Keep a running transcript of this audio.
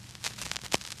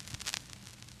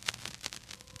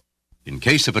In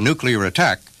case of a nuclear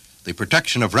attack, the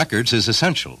protection of records is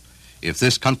essential if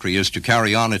this country is to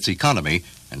carry on its economy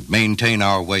and maintain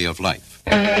our way of life.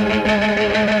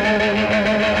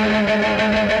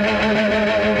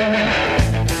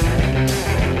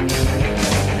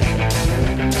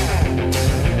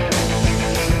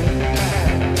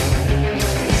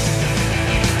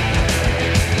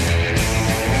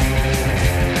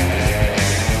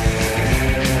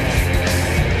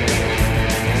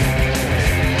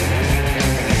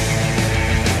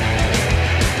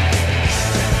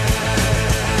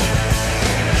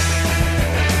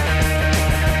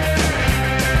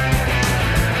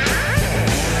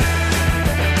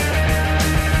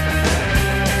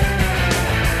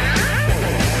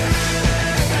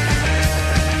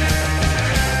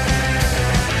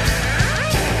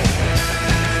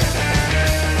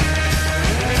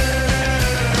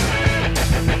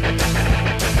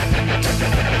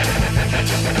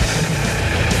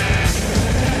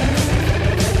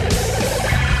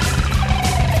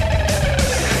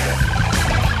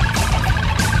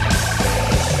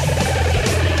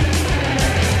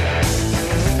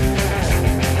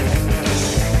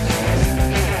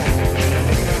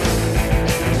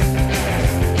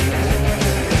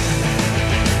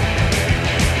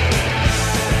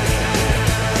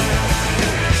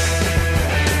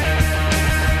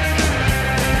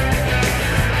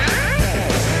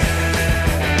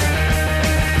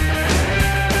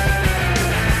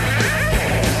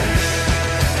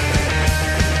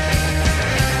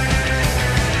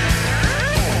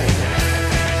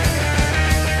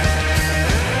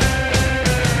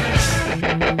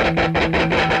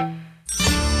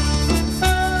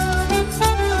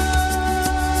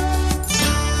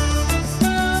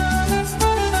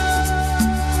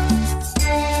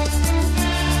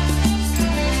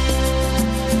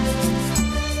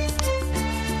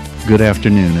 Good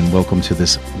afternoon and welcome to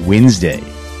this Wednesday,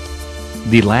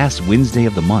 the last Wednesday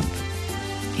of the month,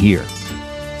 here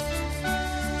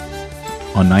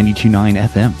on 92.9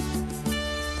 FM,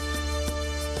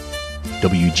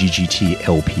 WGGT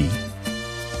LP,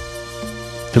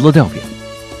 Philadelphia.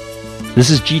 This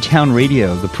is G-Town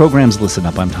Radio. The program's Listen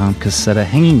Up. I'm Tom Cassetta,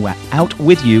 hanging out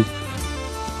with you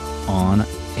on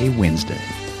a Wednesday.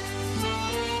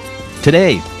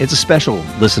 Today, it's a special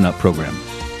Listen Up program.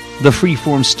 The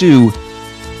freeform stew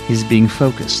is being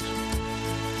focused.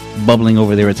 Bubbling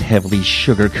over there, it's heavily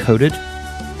sugar-coated.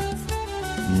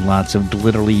 Lots of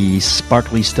glittery,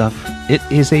 sparkly stuff. It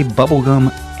is a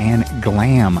Bubblegum and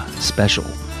Glam special.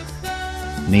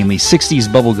 Namely, 60s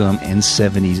Bubblegum and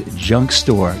 70s Junk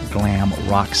Store Glam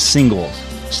rock singles.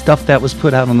 Stuff that was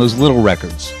put out on those little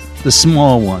records. The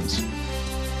small ones.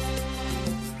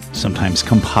 Sometimes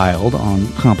compiled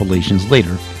on compilations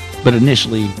later, but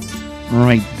initially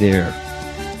right there.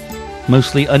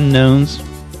 Mostly unknowns,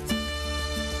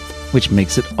 which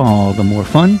makes it all the more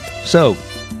fun. So,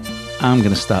 I'm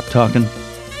going to stop talking.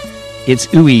 It's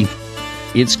ooey,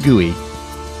 it's gooey,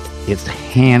 it's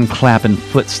hand-clapping,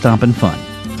 foot-stomping fun.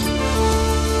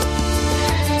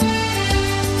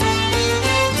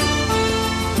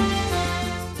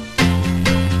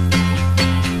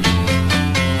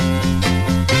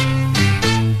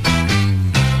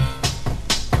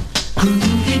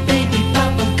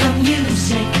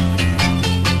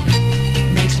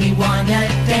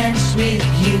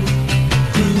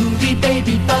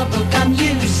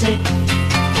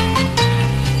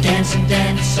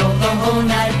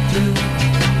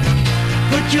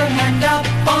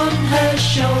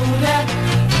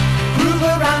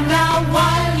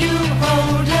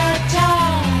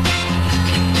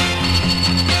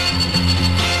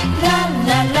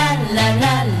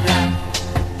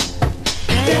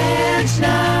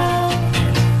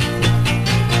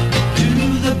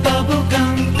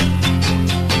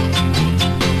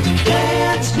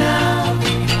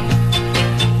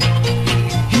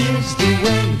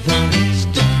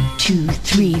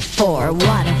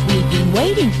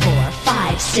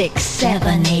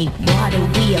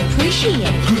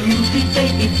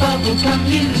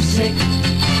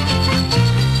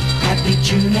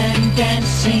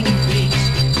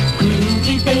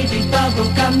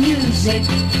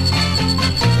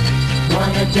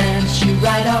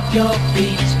 Your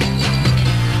feet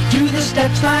do the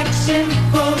steps like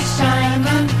simple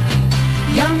Simon.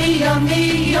 Yummy,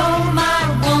 yummy, you're my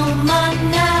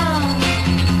woman now.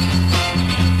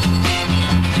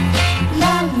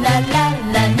 La la la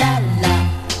la la la.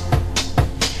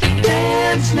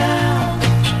 Dance now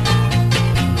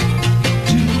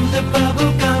to the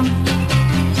bubblegum.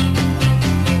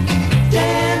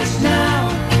 Dance now.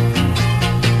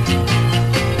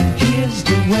 Here's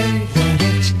the way that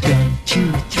it's done.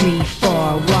 2, 3, 4,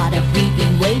 what have we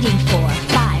been waiting for?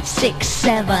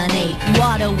 7, 8,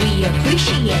 what do we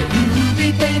appreciate?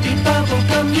 Groovy baby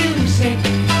bubblegum music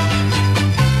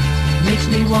makes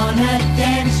me wanna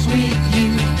dance with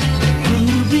you.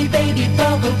 Groovy baby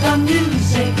bubblegum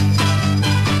music,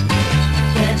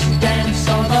 dance, dance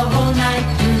all the whole night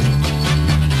through.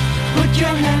 Put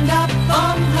your hand up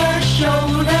on her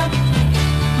shoulder,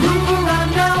 move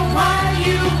around now while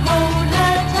you hold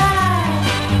her tight.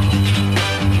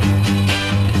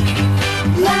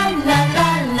 La la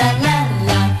la la la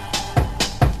la.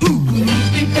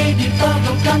 Groovy baby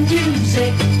bubblegum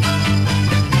music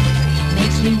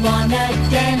makes me wanna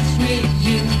dance with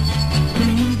you.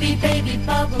 Groovy baby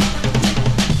bubblegum.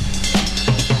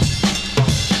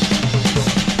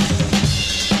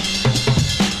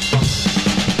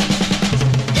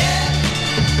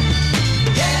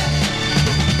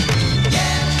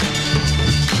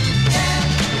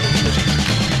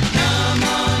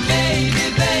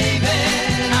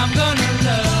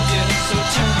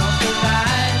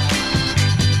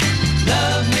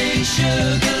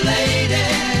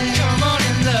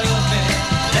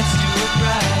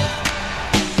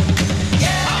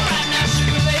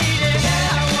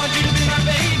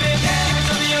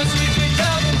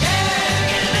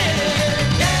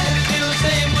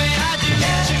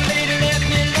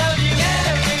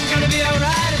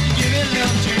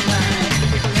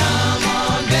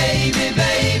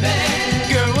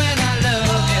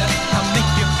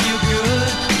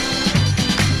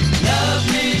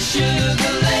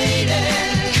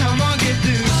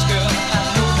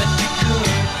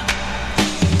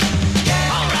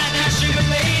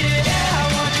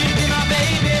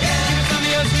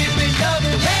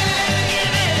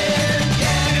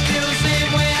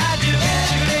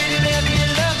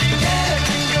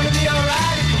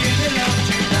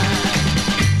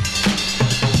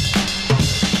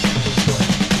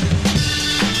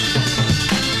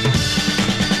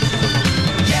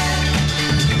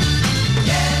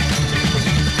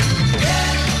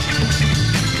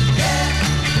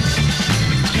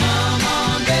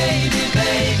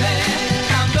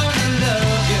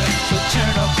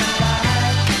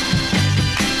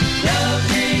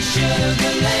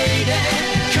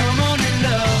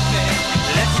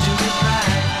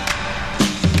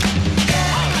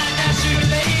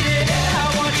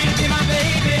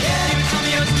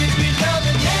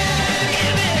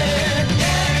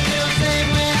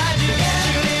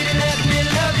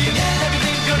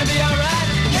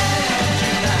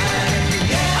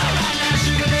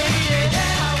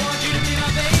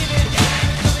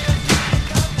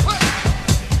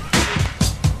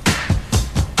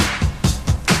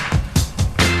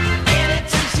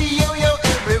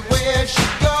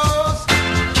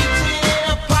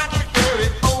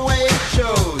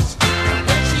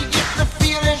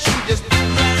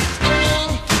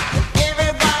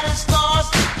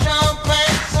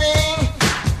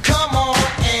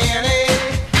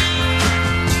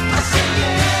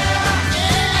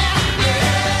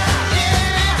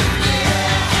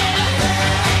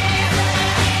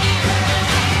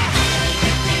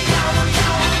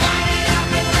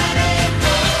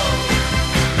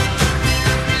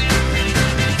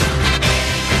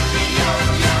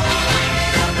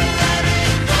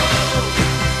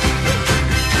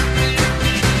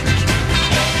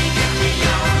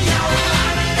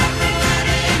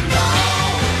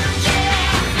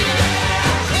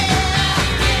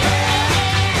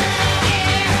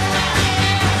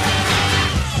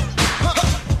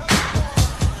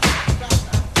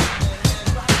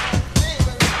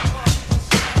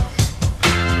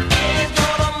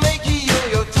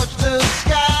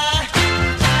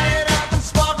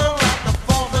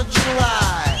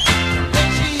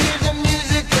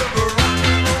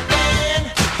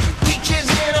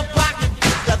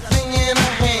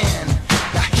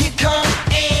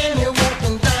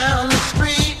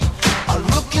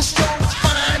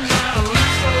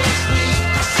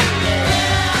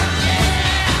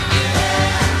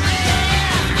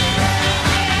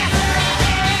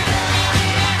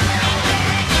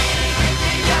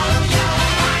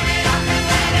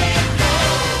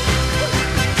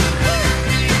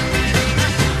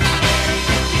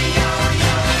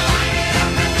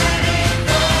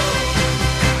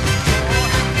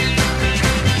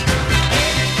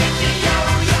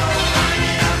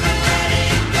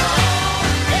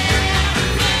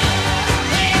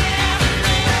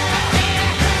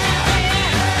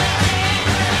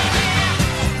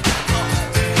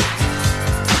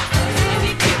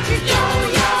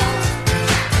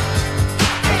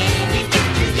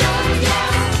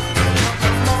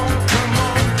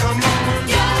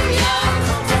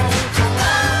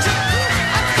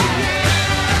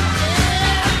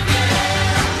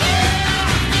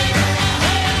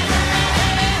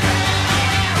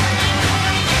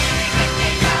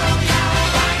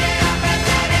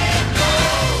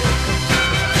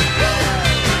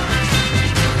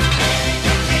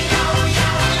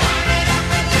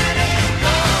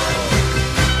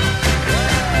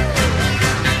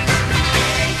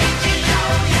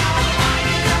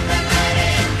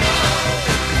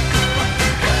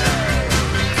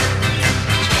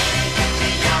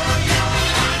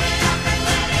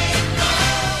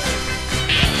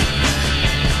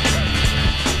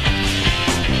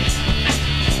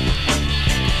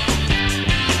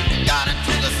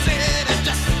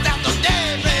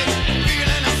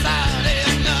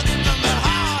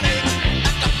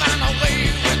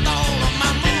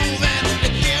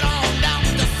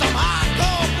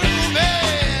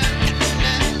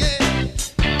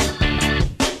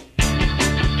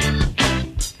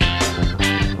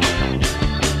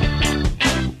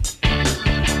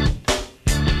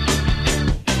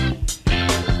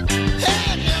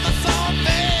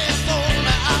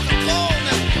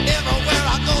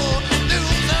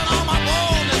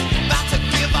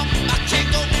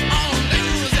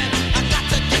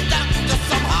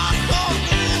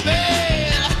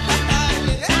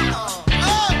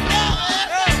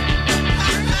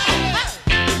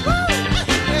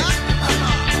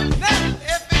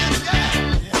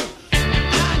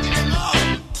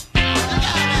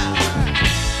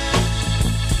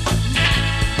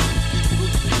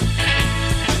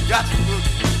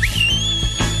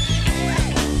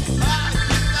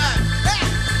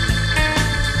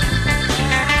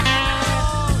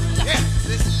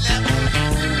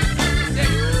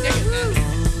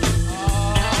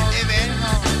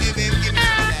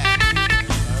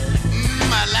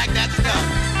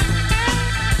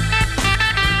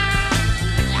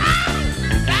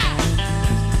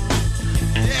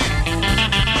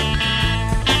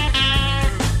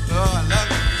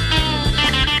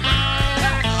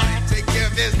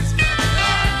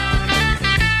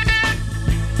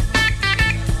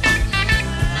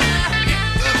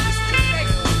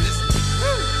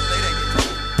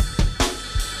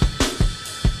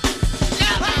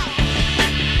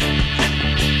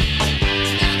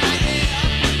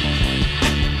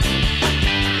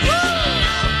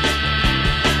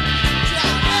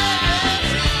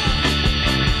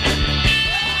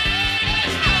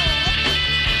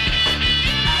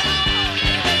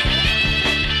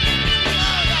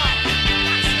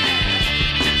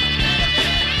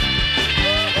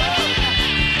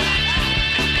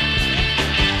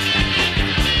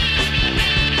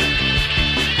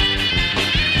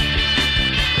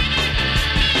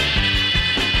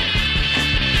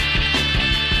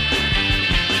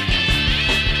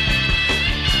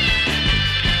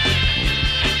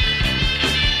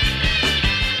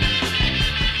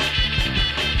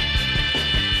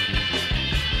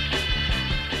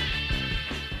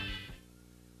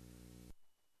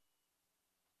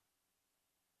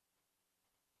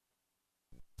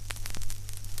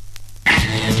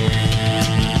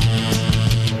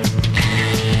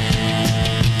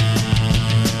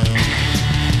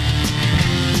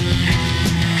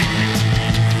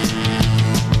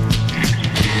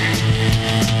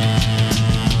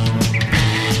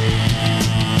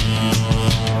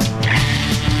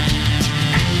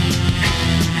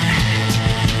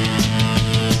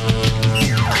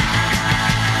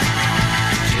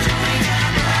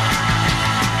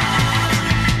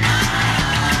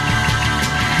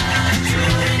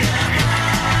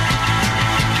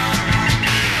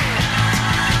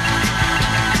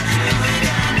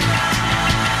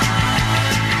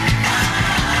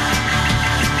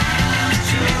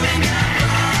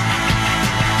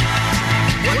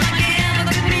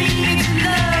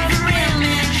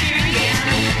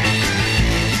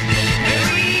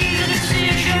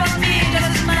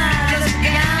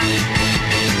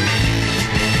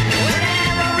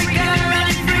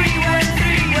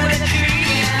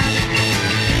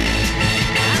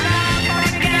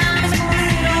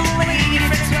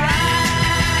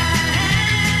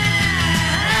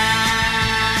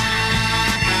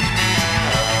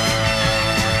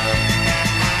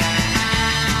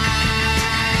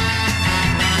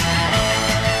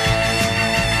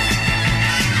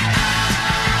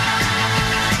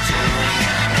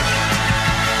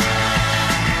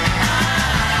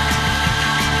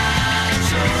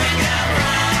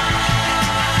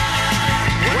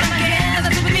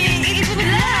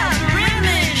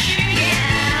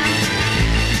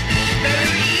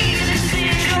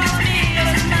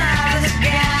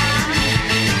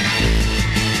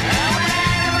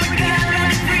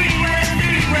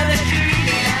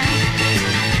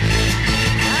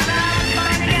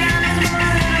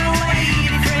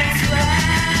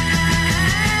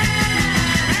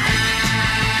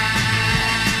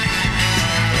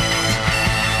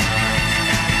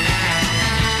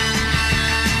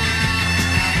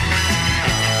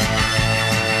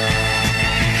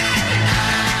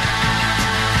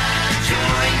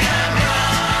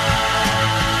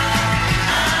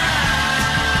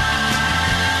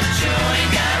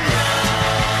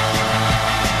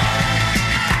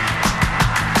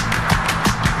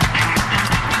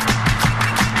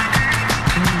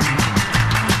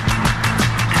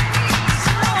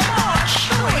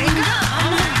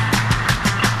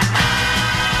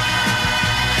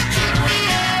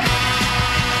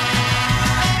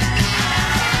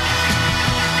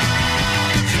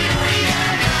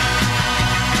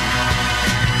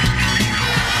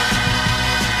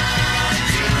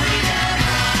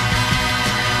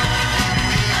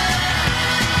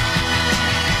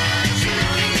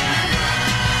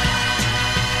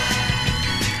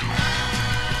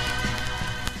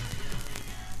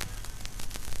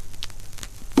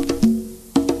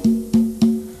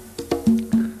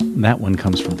 That one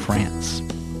comes from France.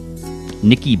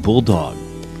 NIcky Bulldog,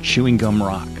 Chewingum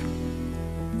Rock.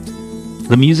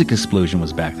 The music explosion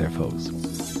was back there, folks.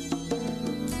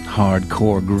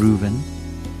 Hardcore groovin'.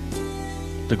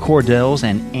 The Cordells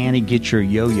and Annie Get Your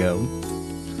Yo-Yo.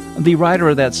 The writer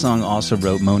of that song also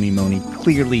wrote Moni Moni,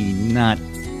 clearly not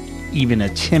even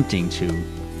attempting to,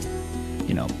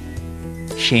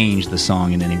 change the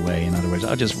song in any way. In other words,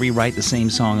 I'll just rewrite the same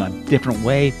song a different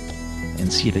way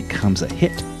and see if it becomes a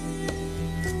hit.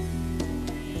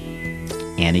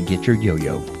 Annie Get Your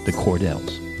Yo-Yo, the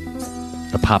Cordells.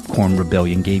 The Popcorn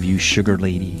Rebellion gave you Sugar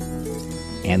Lady.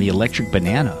 And the Electric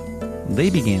Banana, they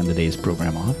began the day's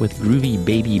program off with groovy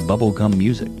baby bubblegum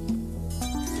music.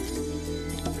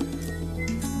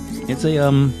 It's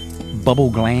a bubble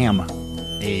glam,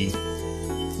 a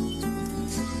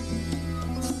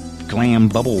glam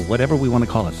bubble, whatever we want to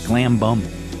call it, glam bum.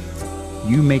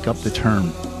 You make up the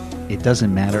term. It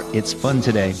doesn't matter. It's fun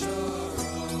today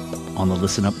on the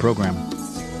Listen Up program.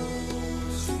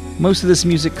 Most of this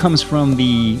music comes from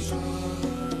the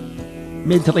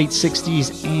mid to late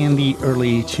 60s and the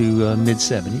early to mid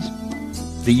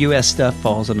 70s. The US stuff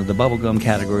falls under the bubblegum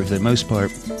category for the most part,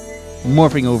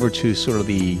 morphing over to sort of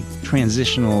the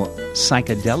transitional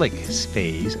psychedelic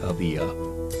phase of the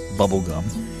bubblegum,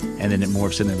 and then it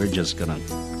morphs into we're just gonna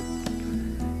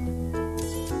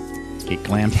get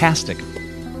glamtastic.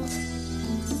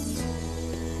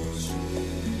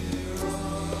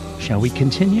 Shall we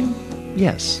continue?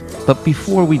 Yes, but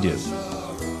before we do,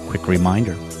 quick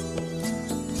reminder.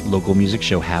 Local music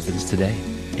show happens today,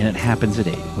 and it happens at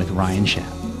 8 with Ryan Schapp.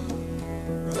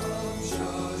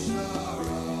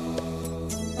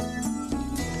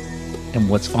 And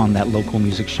what's on that local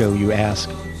music show, you ask?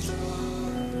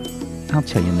 I'll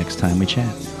tell you next time we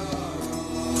chat.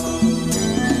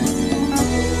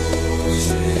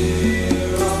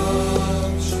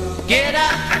 Get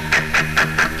up!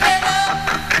 Get up!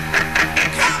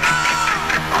 Come on!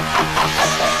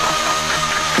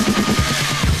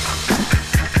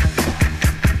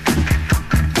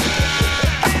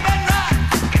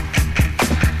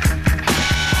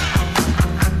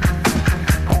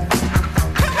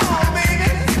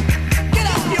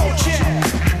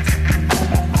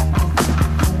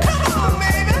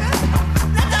 Baby,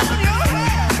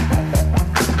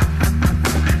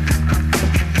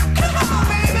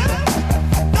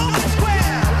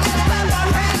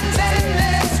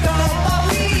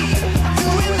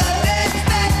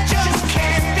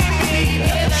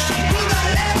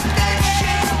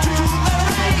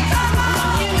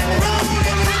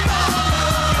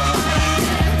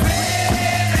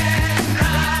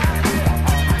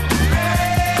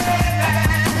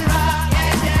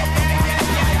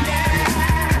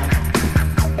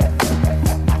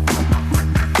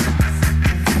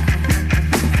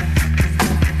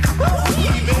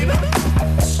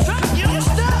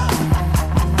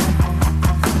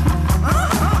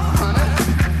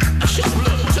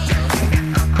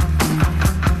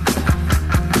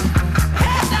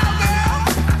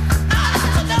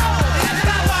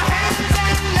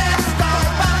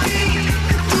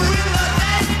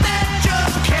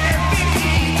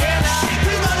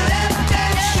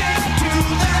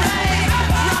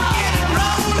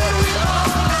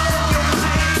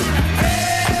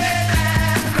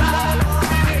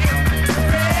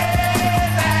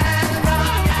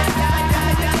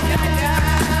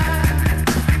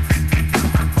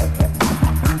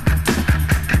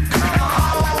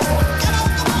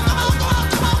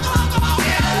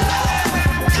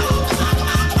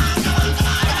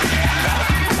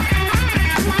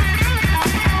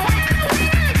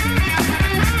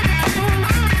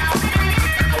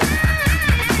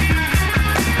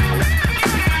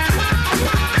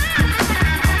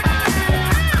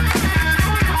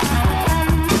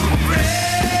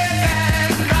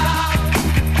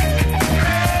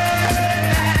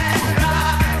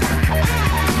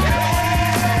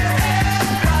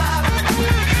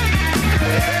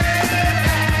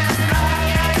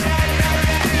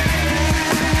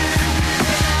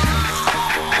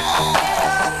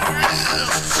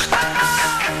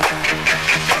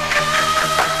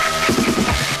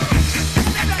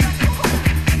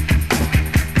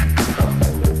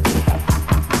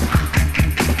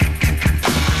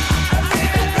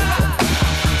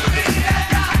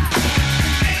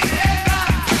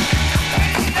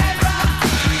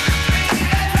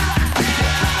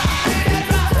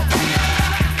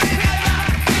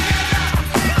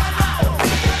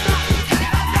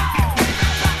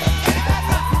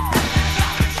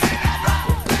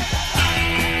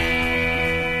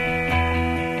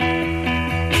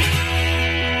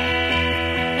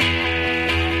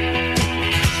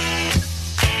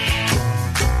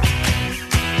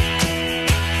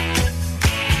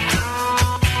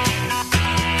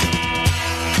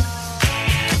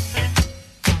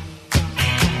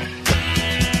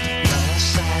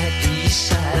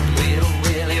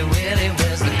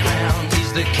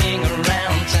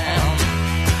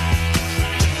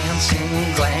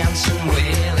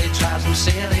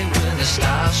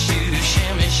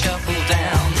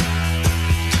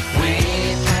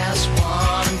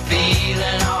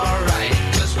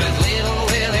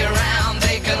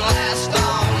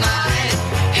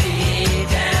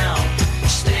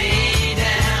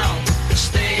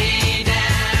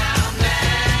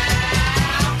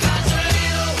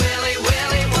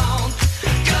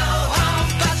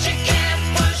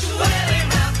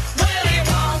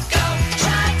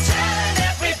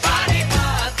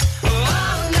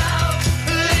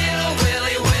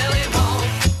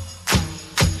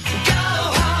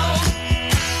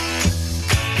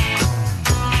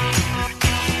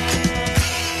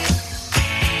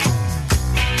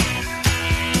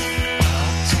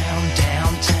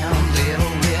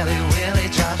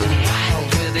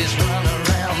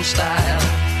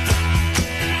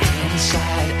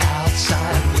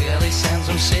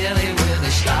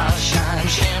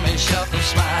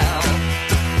 smile.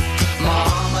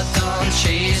 Mama done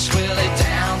chased Willy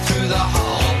down through the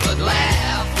hall, but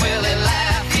laugh, Willy,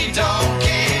 laugh, he don't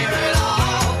care at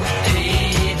all.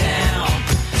 Stay down,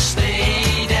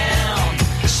 stay down,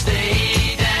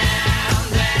 stay down,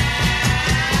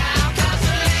 down. 'Cause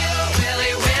little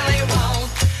Willy, Willy won't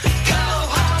go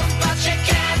home, but you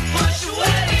can't push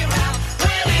Willy round.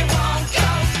 Willy won't go.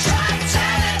 Try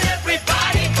telling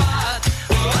everybody, but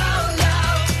oh no,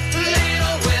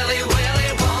 little Willy, Willy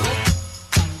won't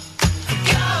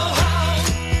go home.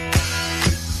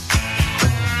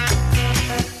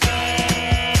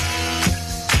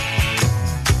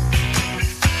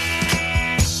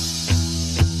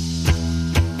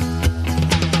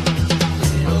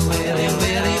 Little Willy,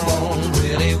 Willy won't,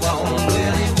 Willy won't,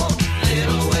 Willy won't.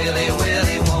 Little Willy,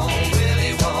 Willy won't,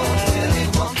 Willy won't, Willy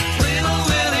won't. Little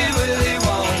Willy, Willy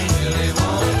won't, Willy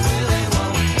won't, Willy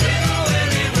won't. Little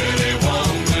Willy, Willy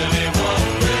won't, Willy won't,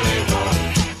 Willy won't.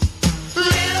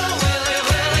 Little Willy,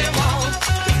 Willy won't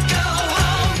go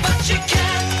home, but you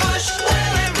can't push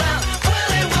Willy round.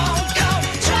 Willy won't go.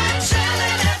 Try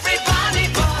telling everybody,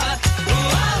 but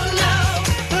oh no,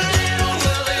 little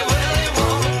Willy, Willy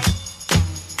won't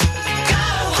go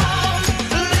home.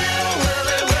 Little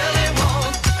Willy, Willy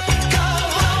won't go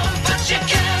home, but you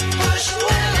can't push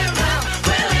Willy round.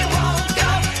 Willy won't go.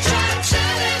 Try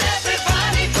telling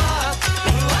everybody, but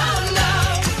oh no,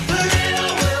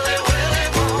 little Willy, Willy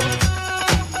won't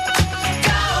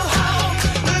go home.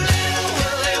 Little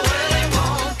Willy, Willy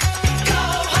won't go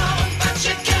home, but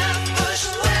you can't push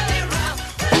Willy round.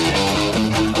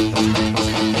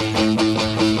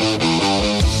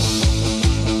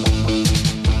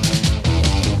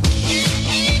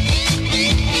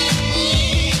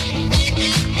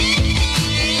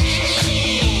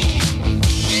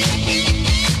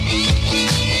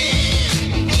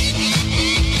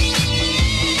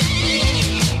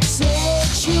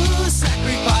 Sexual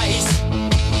sacrifice.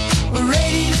 We're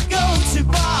ready to go to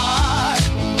bar.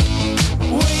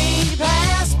 Way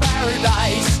past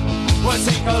paradise. Well,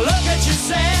 take a look at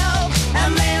yourself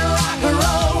and then rock and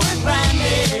roll with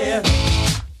Fanny.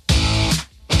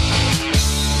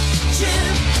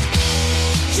 Chip,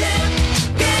 chip,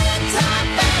 good time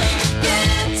Fanny,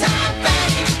 good time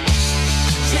Fanny.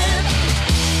 Chip,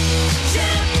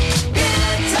 chip,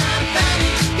 good time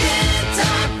Fanny, good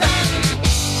time Fanny.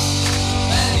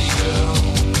 Fanny girl.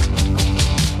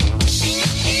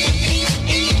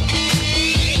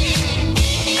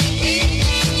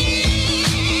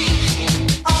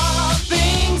 All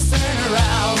things turn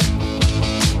around.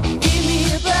 Give me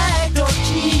a back door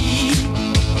key.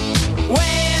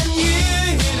 When you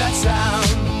hear that sound,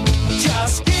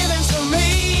 just give it to me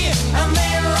and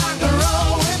then rock and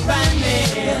roll with Fanny.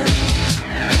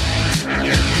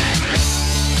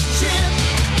 Chip,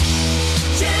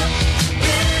 chip,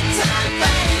 good time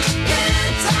Fanny,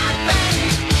 good time Fanny.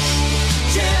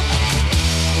 Chip,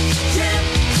 chip,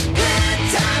 good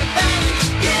time Fanny,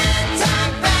 good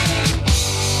time Fanny.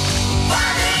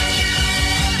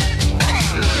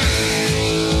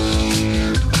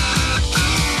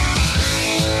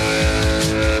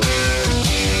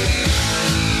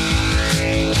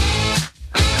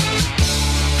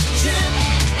 Chip,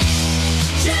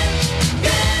 chip,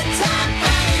 good time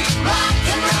Fanny, rock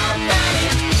and roll Fanny.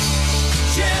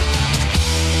 Chip,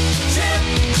 chip,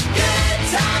 good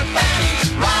time Fanny,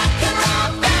 rock and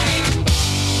roll Fanny.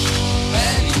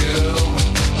 Fanny girl.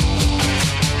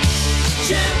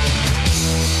 Chip,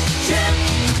 chip,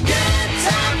 good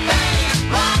time Fanny,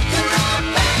 rock and roll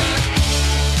Fanny.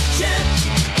 Chip,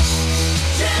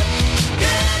 chip,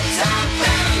 good time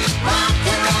Fanny, rock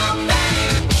and roll Fanny.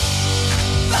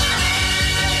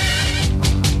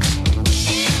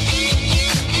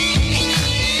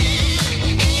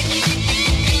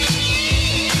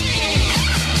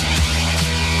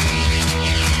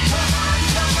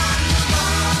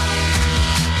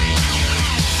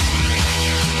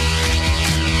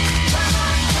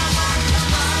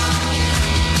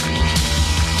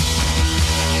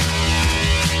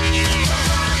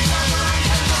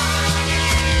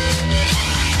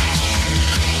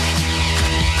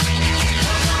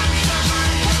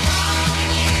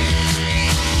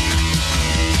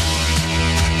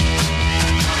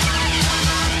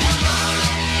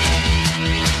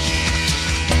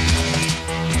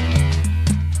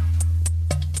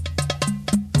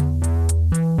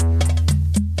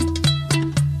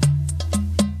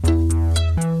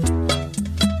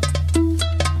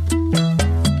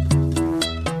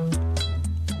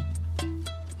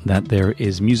 That there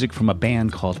is music from a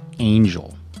band called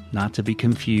Angel, not to be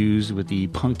confused with the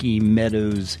Punky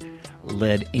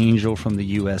Meadows-led Angel from the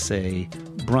USA,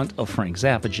 brunt of Frank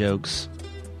Zappa jokes.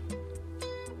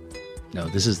 No,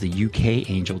 this is the UK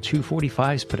Angel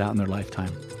 245s put out in their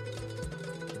lifetime.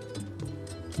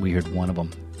 We heard one of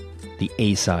them, the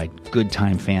A-side, Good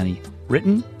Time Fanny,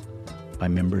 written by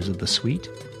members of the Suite,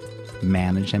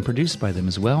 managed and produced by them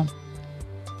as well.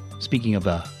 Speaking of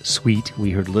a Suite,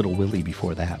 we heard Little Willy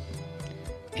before that.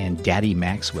 And Daddy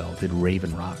Maxwell did Rave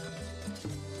and Rock.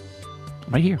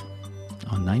 Right here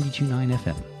on 92.9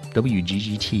 FM,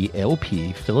 WGGT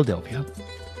LP, Philadelphia.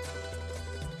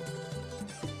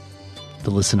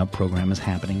 The Listen Up program is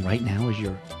happening right now as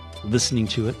you're listening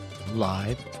to it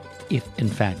live. If, in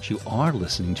fact, you are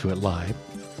listening to it live,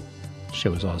 the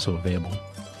show is also available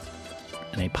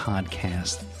in a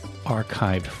podcast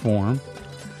archived form.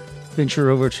 Venture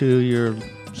over to your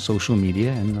social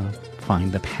media and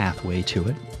find the pathway to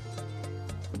it.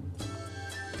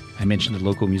 I mentioned the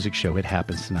local music show. It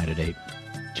happens tonight at 8.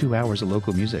 2 hours of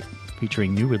local music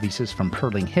featuring new releases from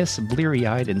Purling Hiss, Bleary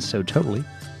Eyed, and So Totally,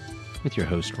 with your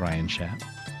host, Ryan Schapp.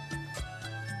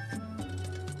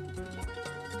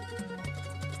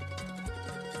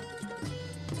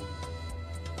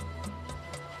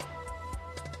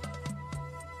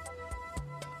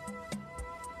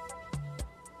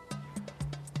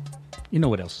 You know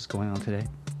what else is going on today?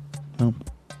 Well,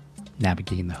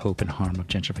 navigating the hope and harm of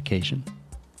gentrification,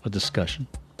 a discussion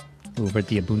over at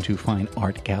the Ubuntu Fine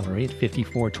Art Gallery at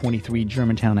 5423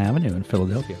 Germantown Avenue in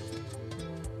Philadelphia.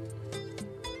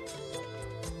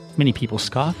 Many people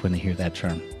scoff when they hear that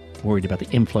term, worried about the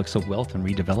influx of wealth and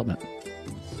redevelopment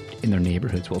in their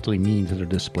neighborhoods will ultimately mean to their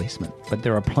displacement. But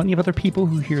there are plenty of other people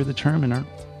who hear the term and are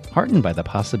heartened by the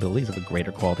possibilities of a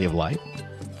greater quality of life.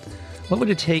 What would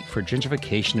it take for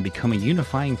gentrification to become a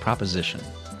unifying proposition?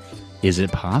 Is it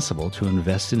possible to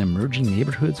invest in emerging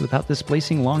neighborhoods without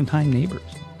displacing longtime neighbors?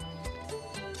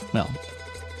 Well,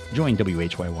 join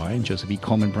WHYY and Joseph E.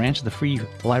 Coleman Branch of the Free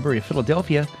Library of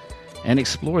Philadelphia and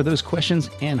explore those questions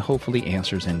and hopefully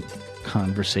answers in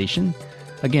conversation.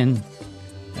 Again,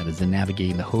 that is the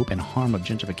Navigating the Hope and Harm of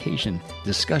Gentrification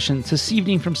discussion this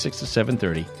evening from 6 to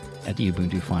 7:30 at the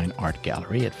Ubuntu Fine Art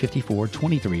Gallery at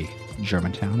 5423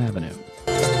 Germantown Avenue.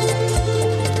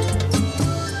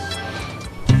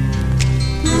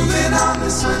 Moving on the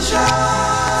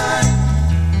sunshine,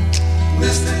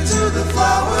 listening to the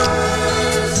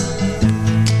flowers.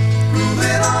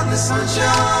 Moving on the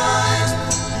sunshine,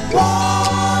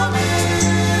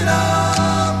 warming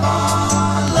up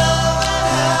on love and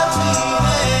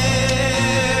happiness.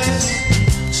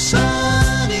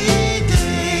 Sunny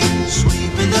day,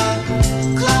 sweeping the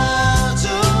clouds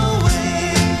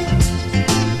away.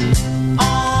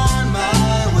 On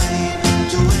my way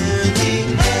to where the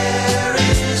air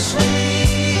is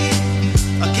sweet.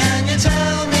 Can you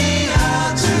tell me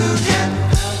how to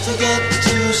get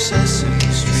to Sesame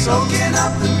Street? Soaking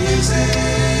up the music,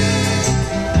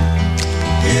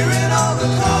 hearing all the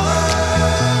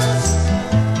colors,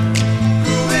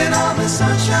 grooving on the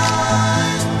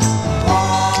sunshine,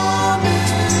 warming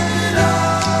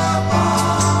up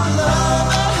on love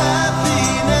and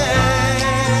happiness.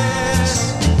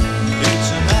 It's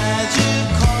a magic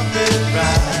carpet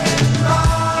ride.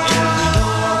 Every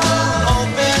door will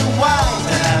open wide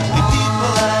to happy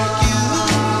people like you.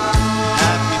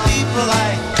 Happy people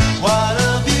like, what a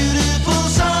beautiful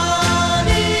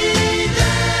sunny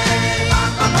day. Ba,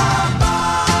 ba, ba, ba.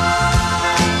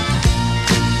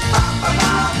 Ba, ba,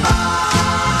 ba, ba.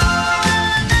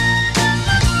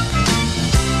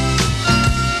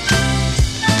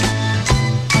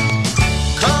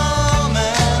 Come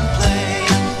and play.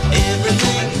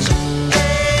 Everything's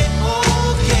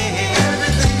A-OK.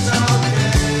 Everything's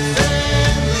okay.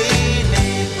 Friendly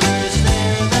neighbors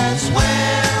there, that's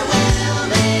where we'll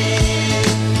meet.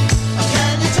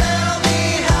 Can you tell me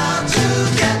how to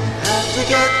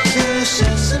get to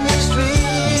Sesame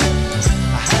Street?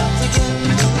 I have to get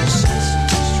to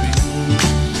Sesame Street.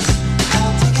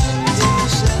 Have to get to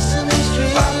Sesame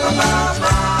Street. Ba, ba, ba,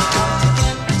 ba. Have to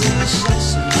get to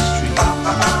Sesame Street. Ba,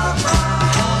 ba, ba, ba.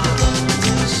 Have to get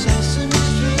to Sesame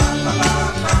Street. Ba, ba, ba,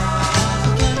 ba. Have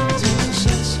to get to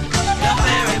Sesame Street.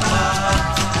 Yumberry Park,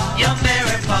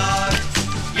 Yumberry Park,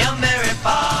 Yumberry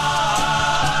Park.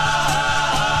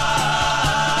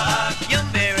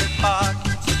 Yumberry Park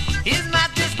is my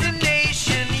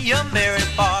destination. Yumberry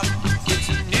Park, it's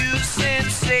a new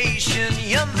sensation.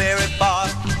 Yumberry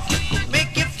Park will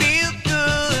make you feel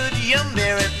good.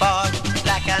 Yumberry Park,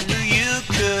 like I knew you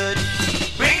could.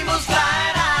 Rainbows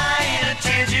flying high in a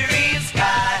tangerine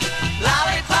sky.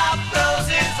 Lollipop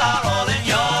roses are all in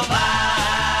your mind.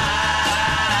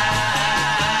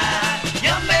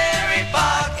 Yumberry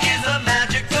Park is a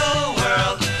magical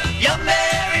world.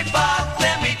 Yumberry Park,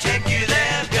 let me take you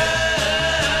there, girl.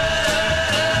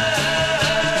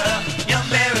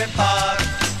 Yumberry Park.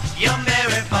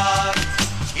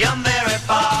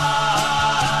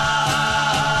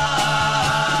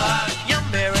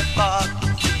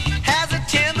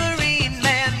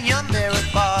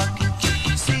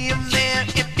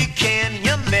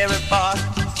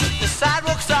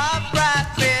 Sidewalks are bright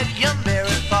red,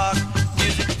 Yumberry Park,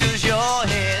 music fills your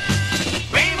head.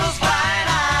 Rainbows flying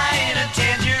high in a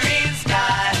tangerine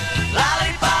sky,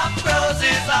 lollipop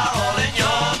roses are all in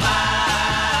your mind.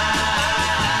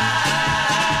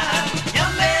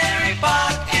 Yumberry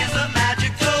Park is a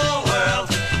magical world.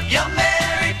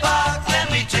 Yumberry Park,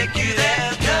 let me take you there,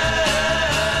 girl.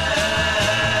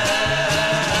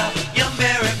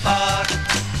 Yumberry Park,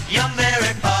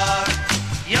 Yumberry Park,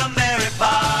 Yumberry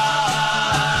Park.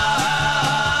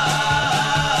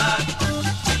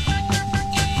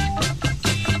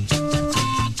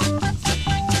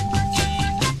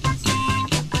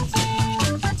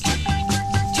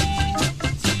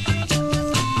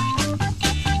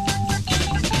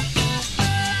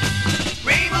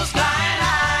 Rainbows flying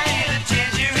high in a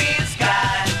tangerine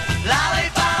sky,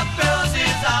 lollipop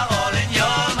roses are all in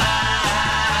your mind.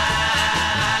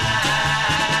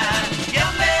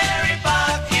 Yumberry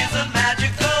Park is a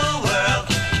magical world.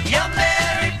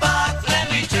 Yumberry Park, let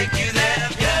me take you there,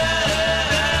 girl.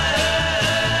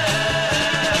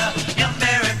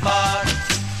 Yumberry Park,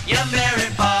 Yumberry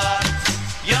Park,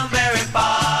 Yumberry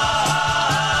Park.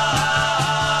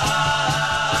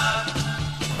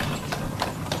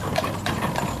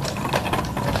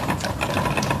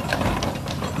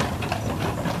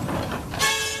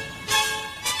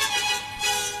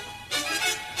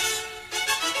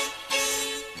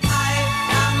 I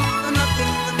am the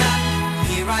Muffin Man.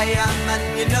 Here I am, and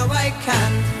you know I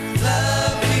can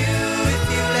love you if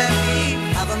you let me.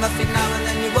 Have a muffin now, and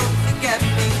then you won't forget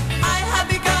me. I have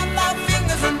become all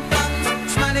fingers and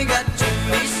thumbs, smiling at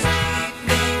Chewy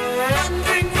sweetly,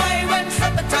 wondering why when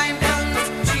supper time comes,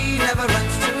 she never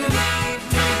runs to meet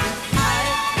me. I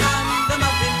am the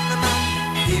Muffin Man.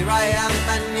 Here I am,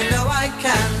 and you know I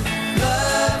can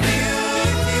love you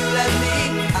if you let me.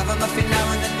 Have a muffin now,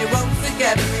 and then you won't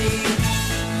forget me.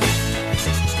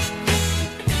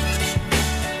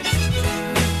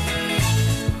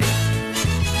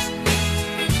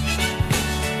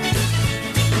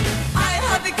 I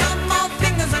have become all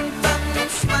fingers and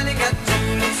thumbs, smiling at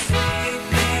Julie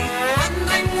sweetly,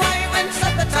 wondering why when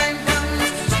supper time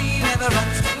comes, she never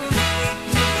runs to meet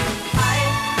me. I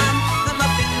am the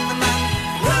Muffin Man.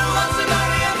 Who wants to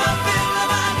marry a Muffin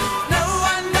Man? No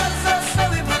one does, so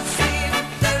it would seem.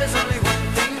 There is only one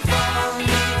thing for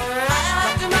me. I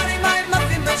have to marry my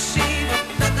muffin machine,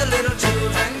 let the little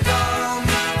children call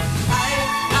me. I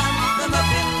am the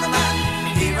Muffin Man.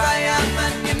 Here I am,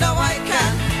 and you know I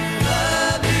can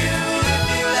love you if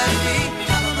you let me.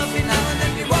 Have a muffin now, and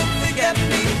then you won't forget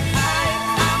me. I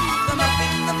am the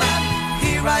Muffin Man.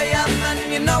 Here I am, and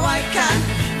you know I can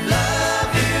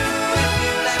love you if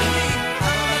you let me.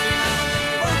 Have a muffin now, and then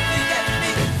you won't forget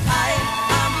me. I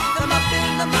am the Muffin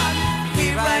Man.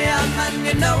 Here I am, and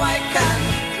you know I can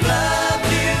love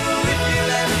you if you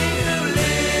let me. Who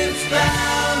lives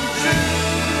down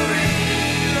Drury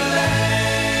Lane?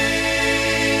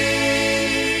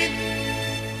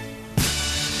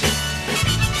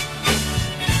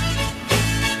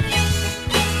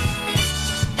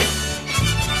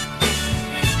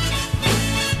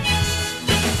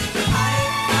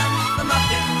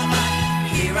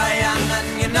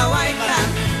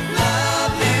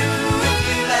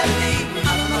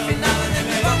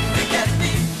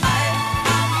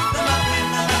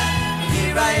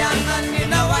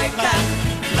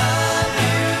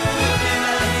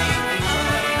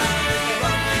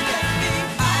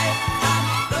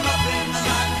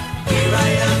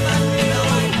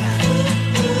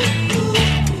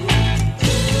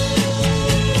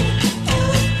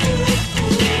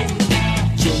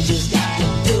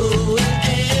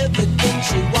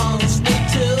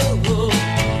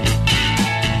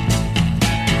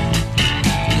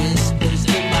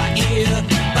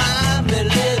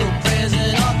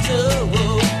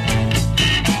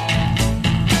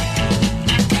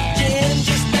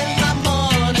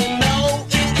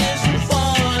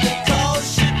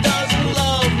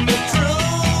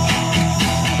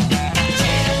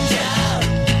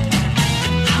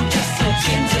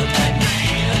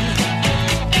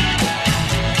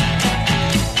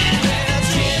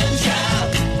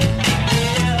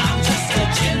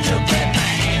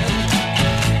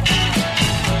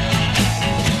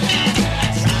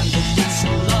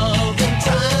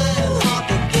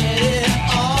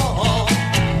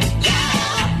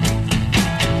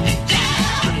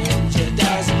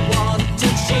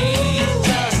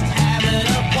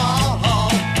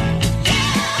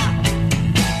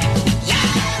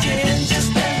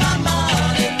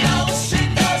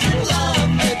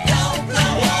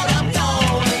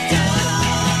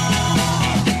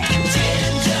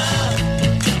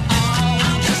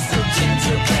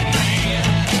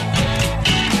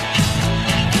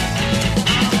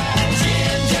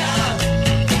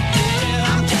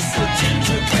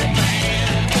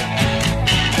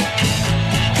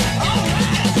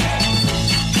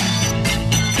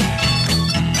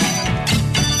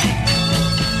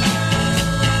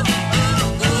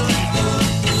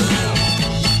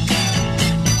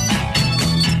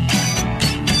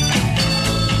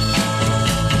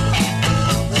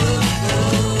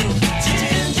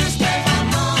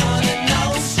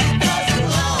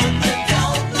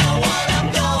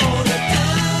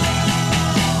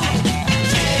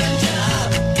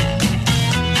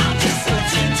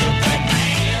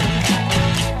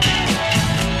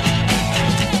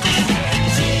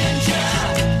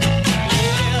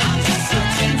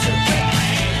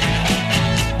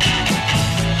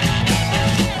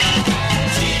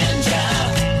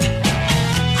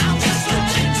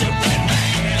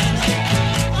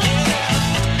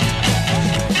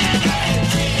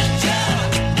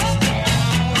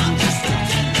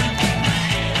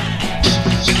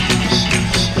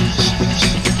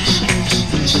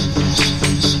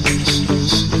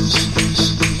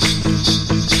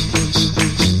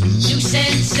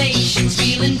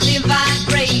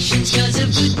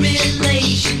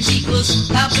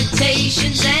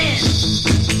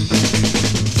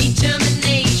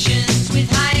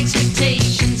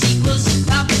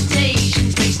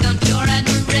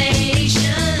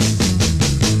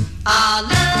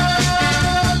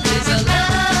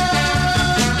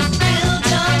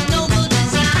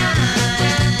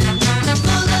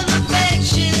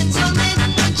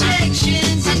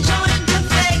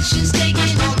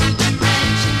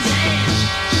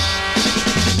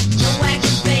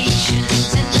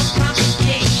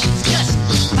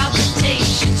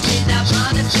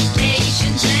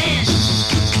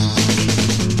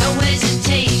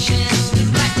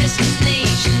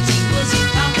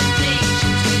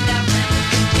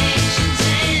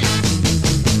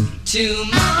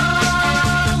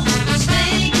 Tomorrow's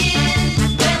thinking,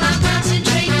 well, I'm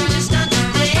concentrating just on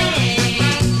today.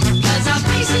 'Cause our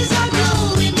faces are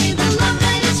glowing with the love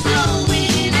that is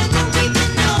flowing, and what we've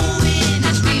been knowing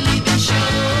has really been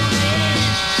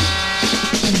showing.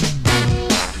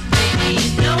 Baby,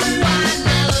 you know I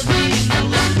love you.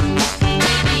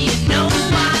 Baby, you know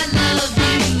I love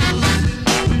you.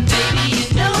 Baby, you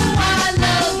know I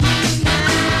love you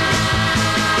now.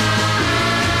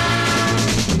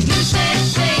 New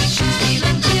sensations,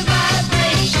 feeling clear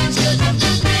vibrations, 'cause of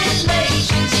the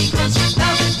relations equals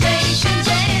palpitations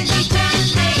and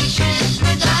determinations.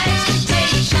 With high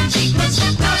expectations equals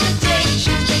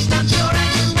palpitations based on pure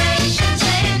admirations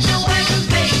and no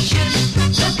aggravations,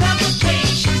 no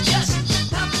complications, just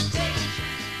palpitations.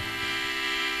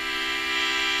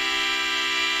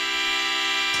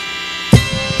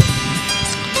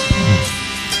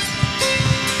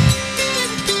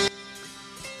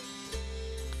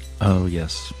 Oh,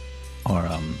 yes. Our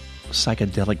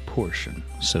psychedelic portion,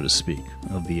 so to speak,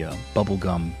 of the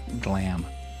Bubblegum Glam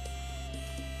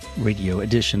radio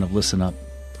edition of Listen Up.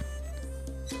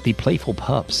 The Playful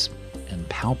Pups and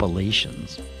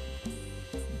Palpatations.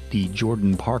 The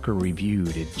Jordon Parker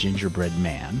reviewed at Gingerbread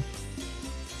Man.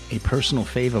 A personal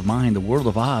fave of mine, The World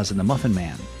of Oz and the Muffin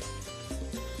Man.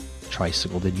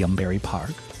 Tricycle did Yumberry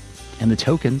Park. And the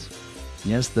tokens.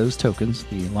 Yes, those tokens.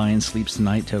 The Lion Sleeps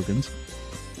Tonight tokens.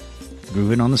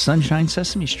 Groovin on the Sunshine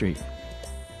Sesame Street.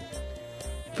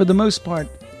 For the most part,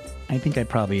 I think I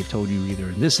probably have told you either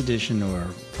in this edition or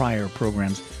prior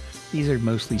programs, these are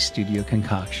mostly studio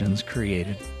concoctions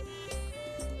created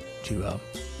to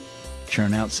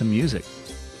churn out some music.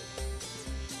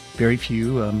 Very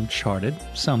few charted.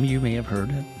 Some you may have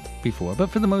heard before, but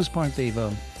for the most part,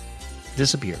 they've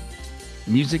disappeared.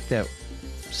 Music that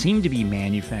seemed to be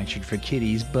manufactured for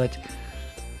kiddies, but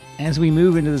as we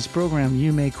move into this program,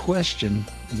 you may question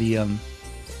the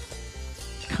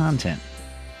content.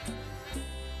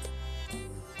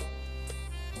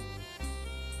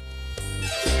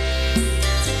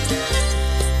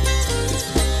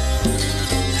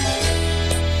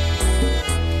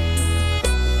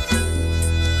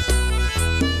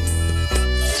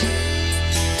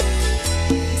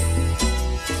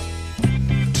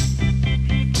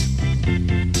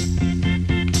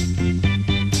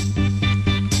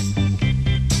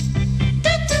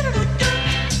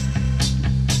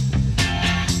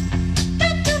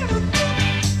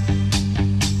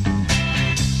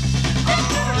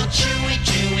 Chewy,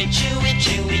 chewy,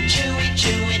 chewy,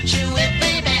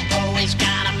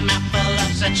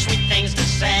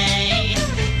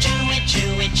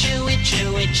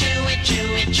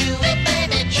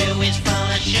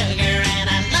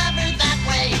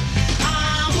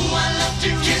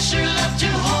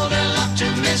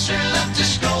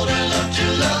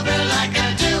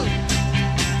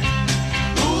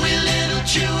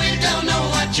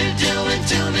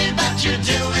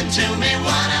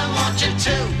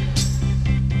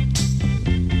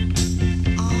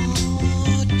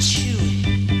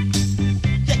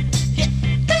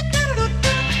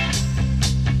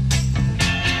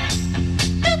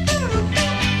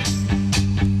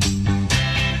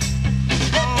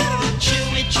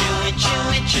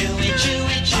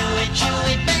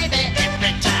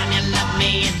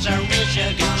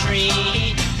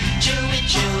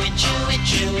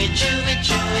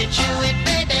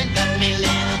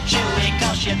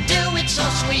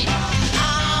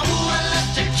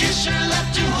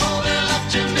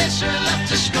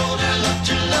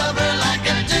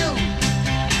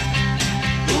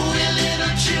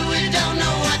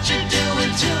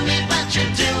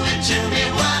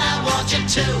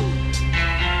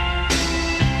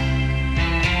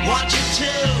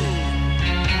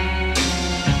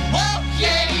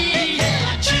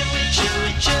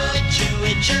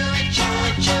 chewy, chewy.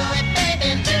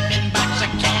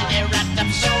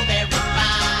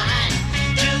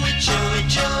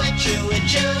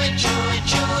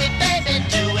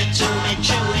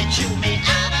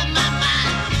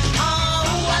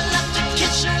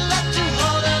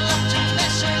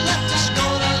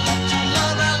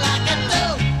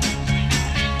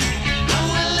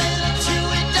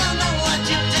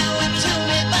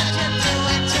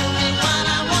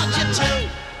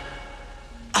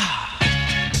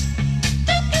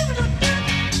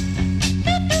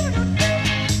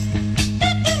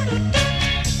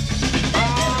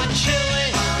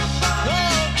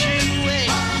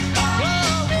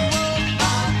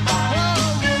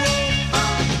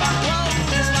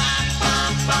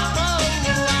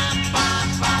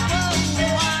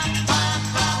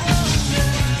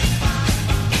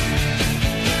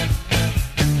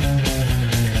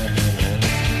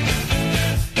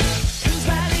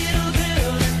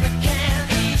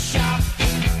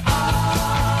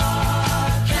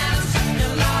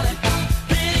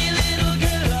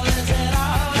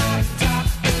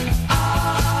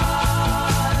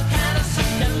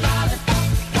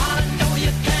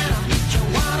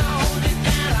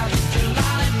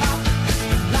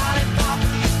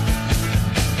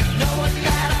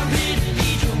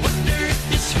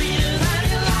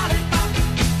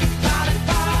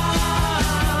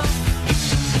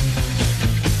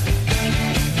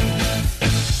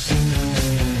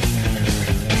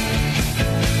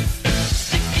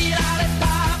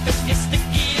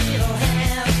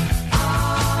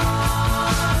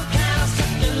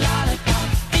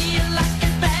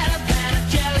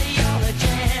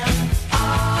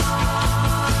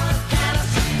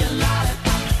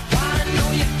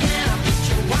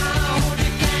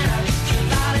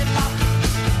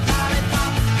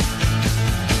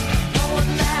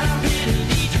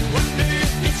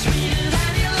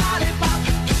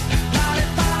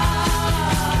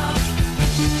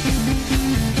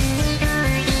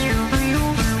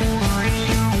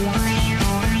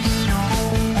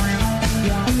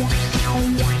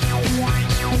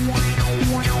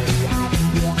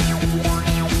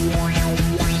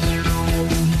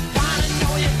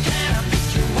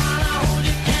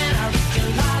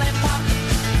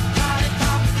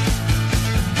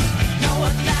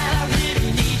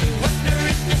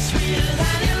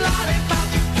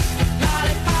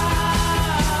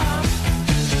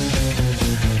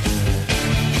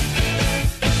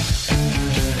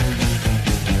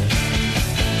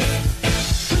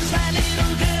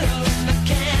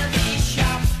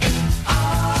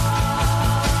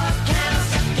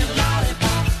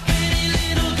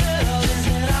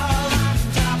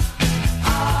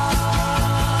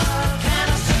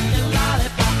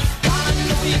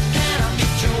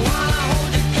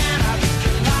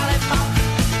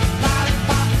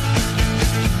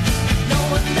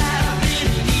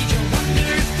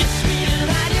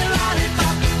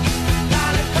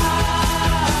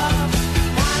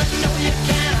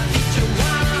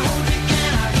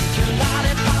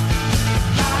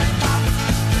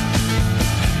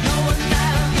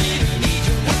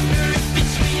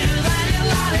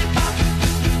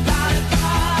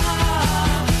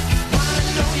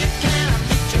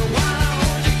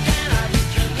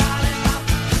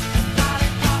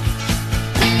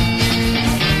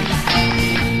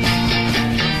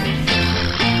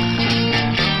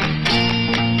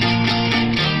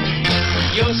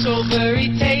 so very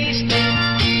tasty.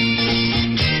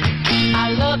 I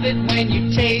love it when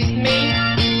you taste me.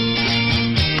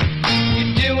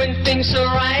 You're doing things so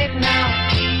right now.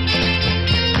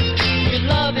 Your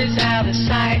love is out of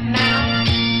sight now.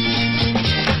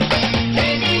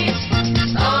 Tasty,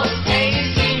 oh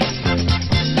tasty,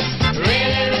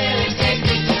 really, really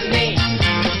tasty to me.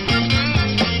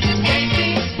 Tasty,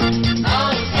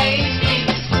 oh tasty,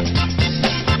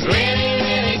 really,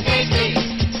 really tasty,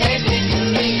 tasty to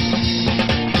me.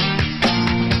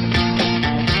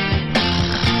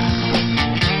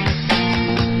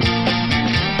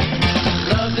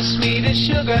 Love the sweet as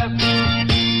sugar,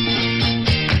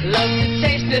 love to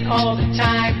taste it all the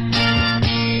time.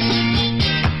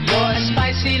 You're a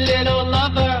spicy little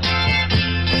lover,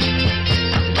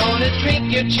 I'm gonna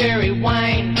drink your cherry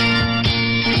wine.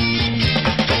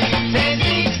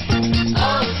 Tasty,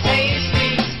 oh tasty,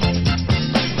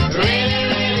 really,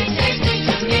 really tasty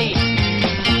to me.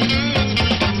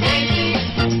 Tasty,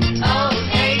 oh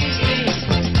tasty,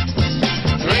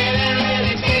 really,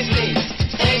 really tasty,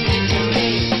 tasty to me.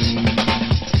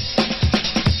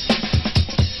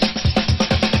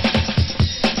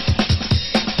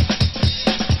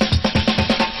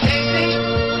 Tasty,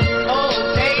 oh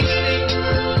tasty,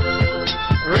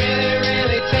 really,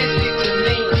 really tasty to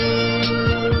me.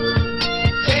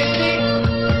 Tasty,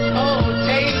 oh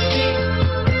tasty,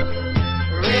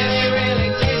 really, really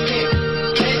tasty,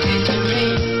 tasty to me.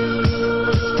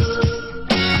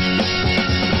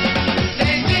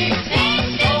 Tasty,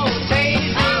 oh tasty,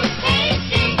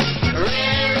 really,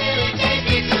 really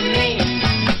tasty to me.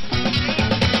 Tasty,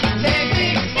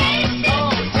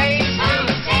 oh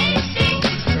tasty,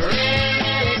 really, really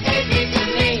tasty to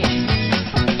me.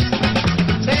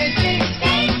 Tasty,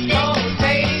 oh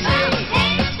tasty,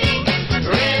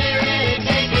 really, really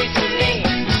tasty to me.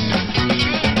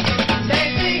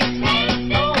 Tasty,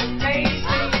 oh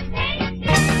tasty.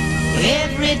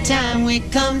 Every time we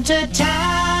come to town,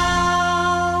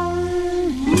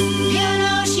 you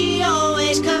know she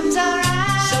always comes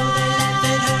around. So they laugh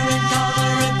at her and call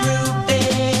her a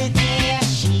groupie. There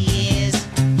she is,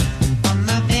 on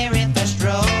the very first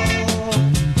row.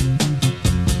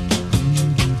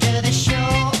 To the show,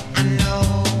 I know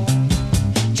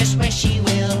just where she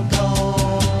will go.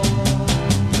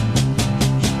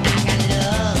 I got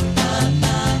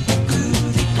love,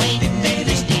 groovy, waiting near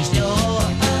the stage door.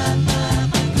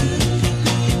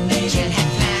 She'll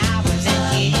have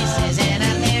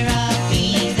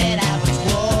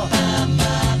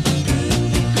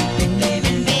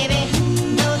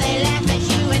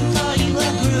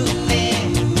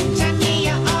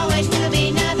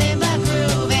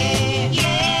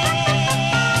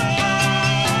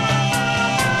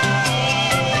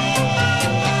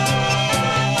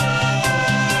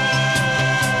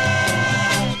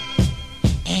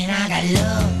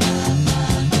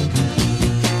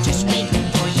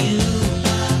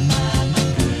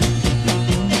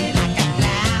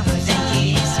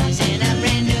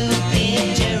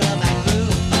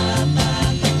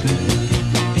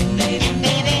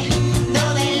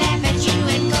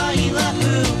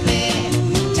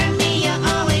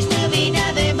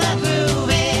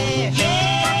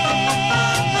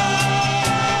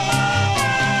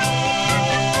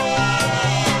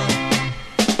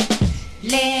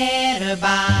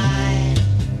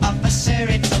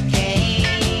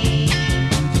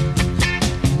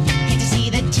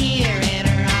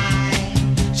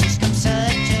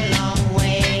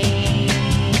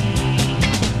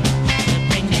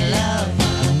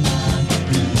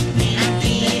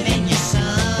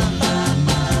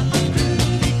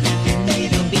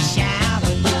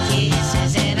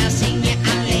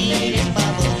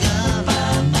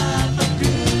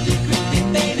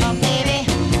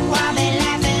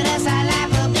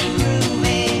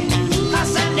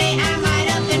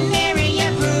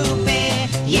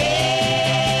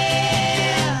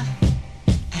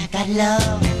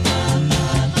love. We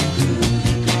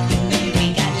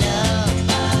got love.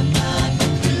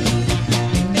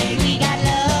 We got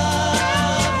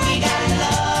love. We got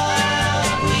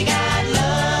love. We got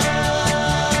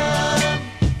love.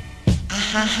 Ah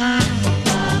ha ha.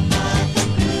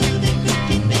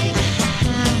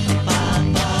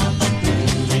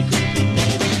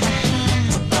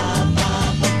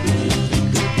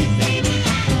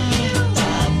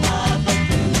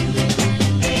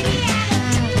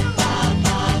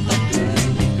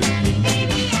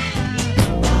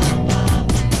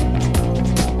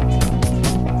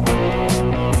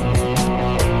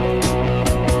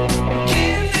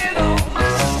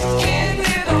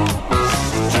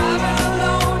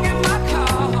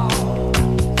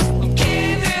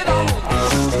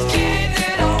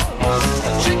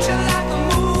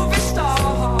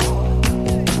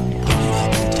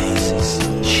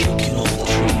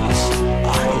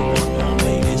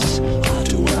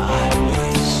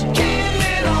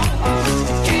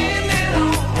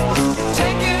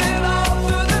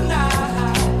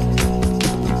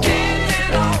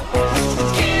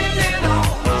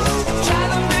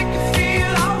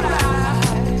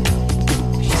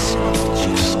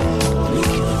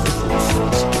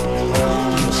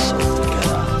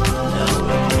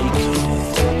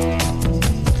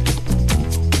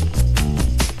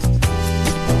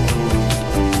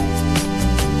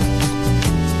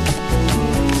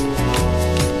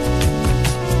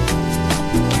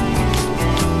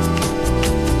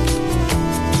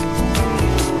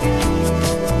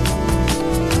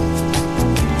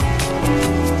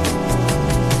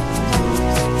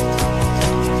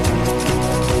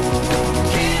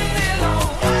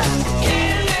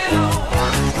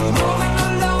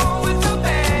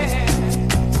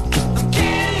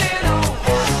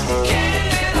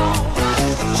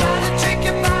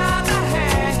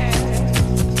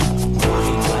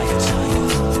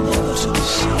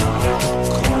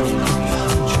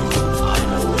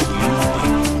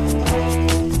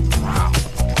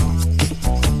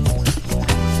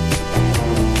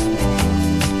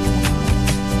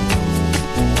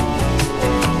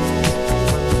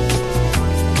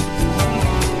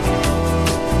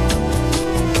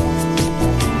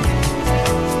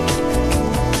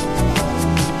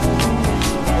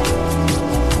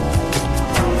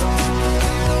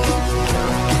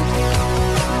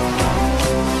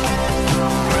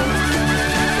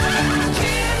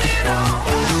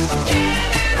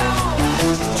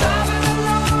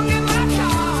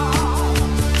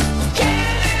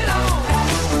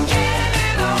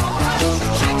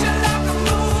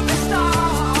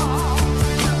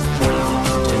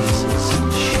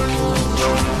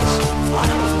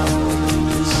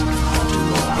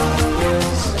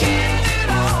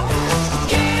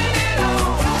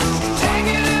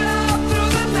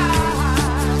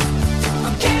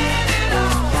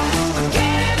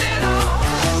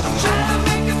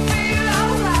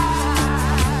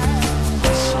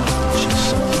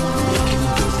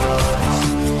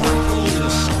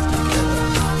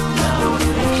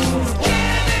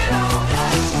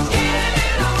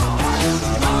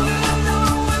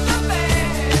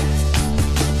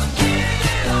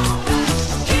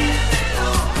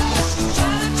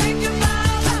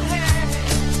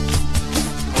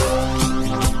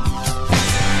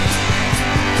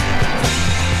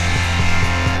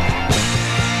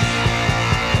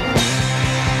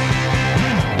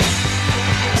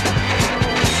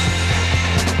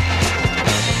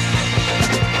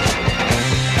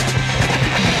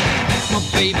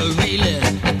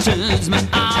 turns me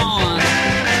on.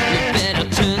 You better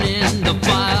turn in the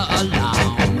fire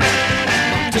alarm.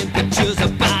 My temperature's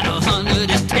about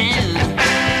 110.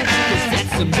 'Cause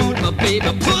that's the mood my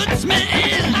baby puts me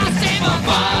in. I say my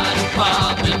fire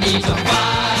department needs a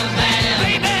fireman.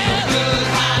 Baby, good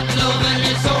hot loving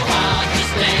is so hard to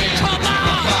stand. Come on.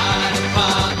 My fire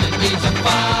department needs a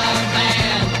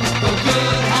fireman. The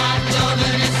good hot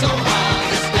loving is so hard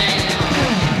to stand.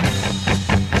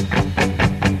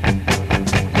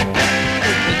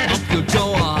 Open up your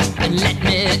door and let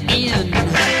me in.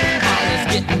 All is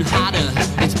getting hotter,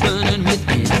 it's burning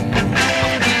within.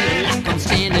 I feel like I'm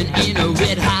standing in a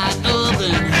red hot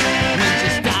oven when she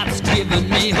starts giving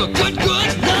me her good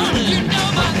loving. You know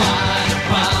my fire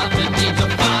department needs a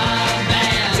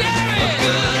fireman. A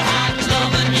good hot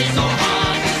loving is so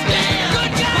hard to stand.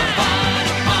 My fire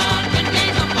department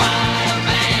needs a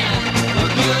fireman. A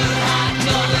good hot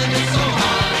loving is so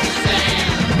hard to stand.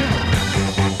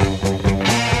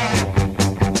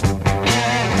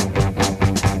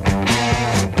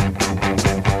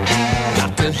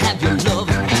 Got to have your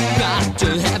loving, got to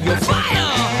have your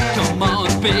fire. Come on,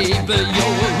 baby,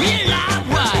 you're a real live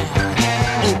wire.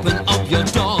 Open up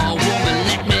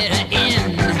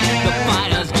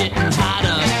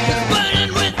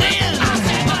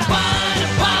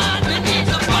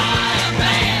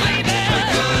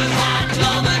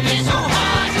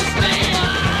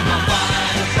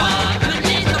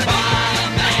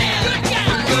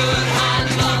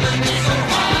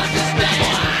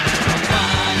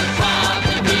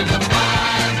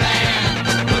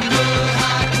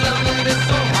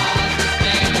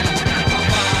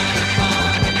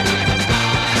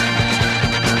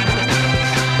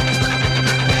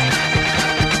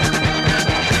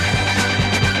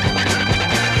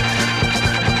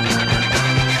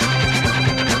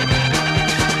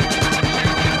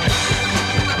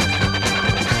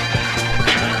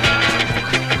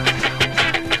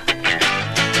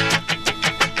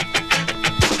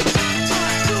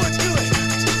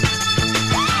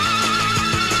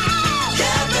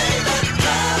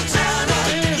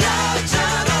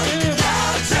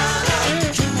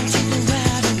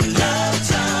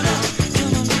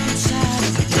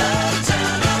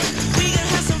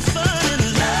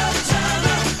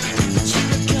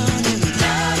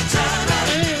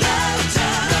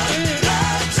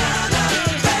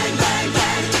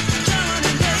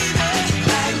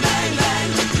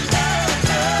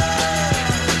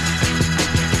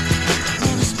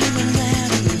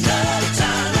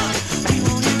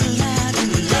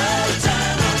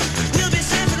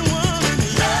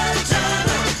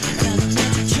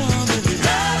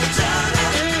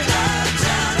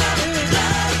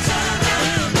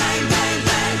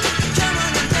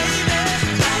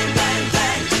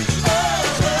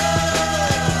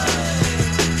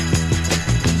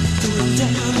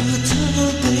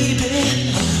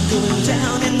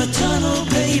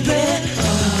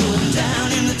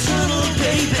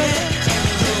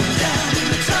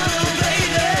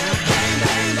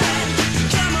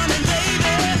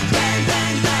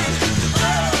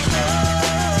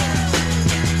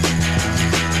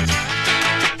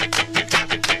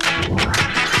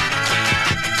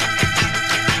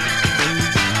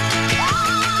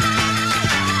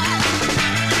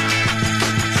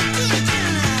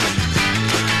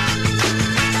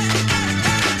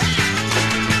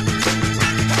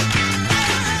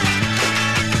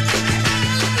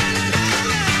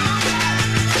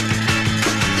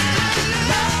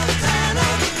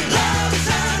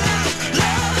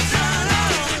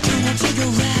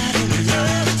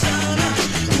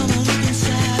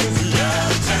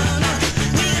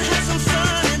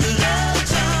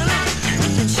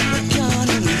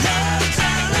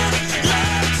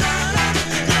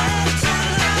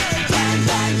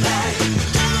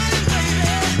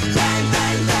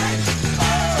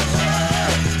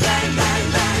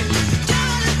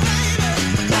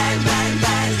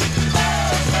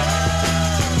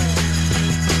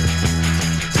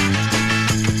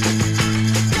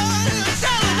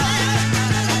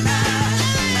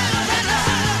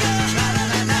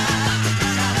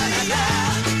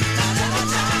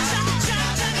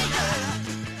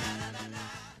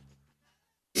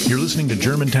You're listening to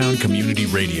Germantown Community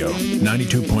Radio,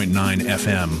 92.9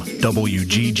 FM,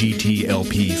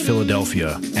 WGGT-LP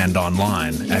Philadelphia, and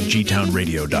online at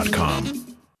gtownradio.com.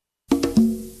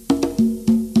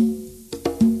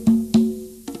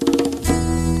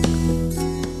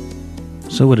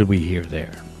 So what did we hear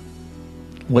there?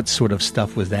 What sort of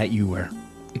stuff was that you were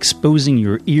exposing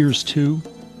your ears to,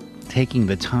 taking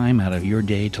the time out of your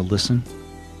day to listen?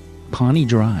 Pawnee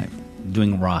Drive,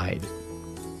 doing Ride.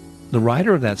 The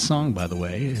writer of that song, by the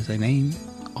way, is a name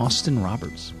Austin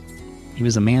Roberts. He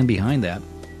was the man behind that.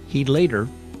 He later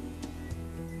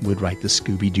would write the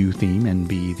Scooby-Doo theme and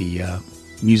be the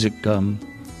music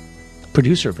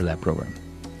producer for that program.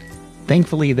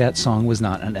 Thankfully, that song was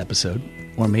not an episode,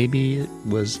 or maybe it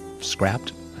was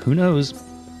scrapped. Who knows?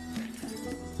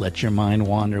 Let your mind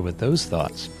wander with those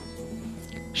thoughts.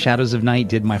 Shadows of Night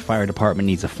did My Fire Department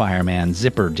Needs a Fireman.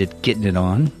 Zipper did Gettin' It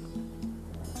On.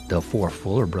 The four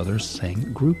Fuller brothers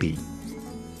sang Groupie.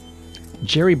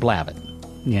 Jerry Blavat.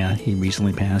 Yeah, he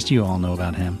recently passed. You all know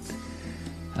about him.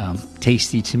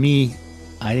 Tasty to me.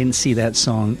 I didn't see that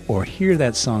song or hear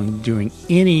that song doing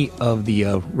any of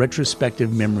the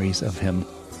retrospective memories of him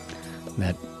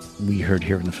that we heard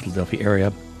here in the Philadelphia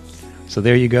area. So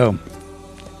there you go.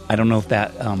 I don't know if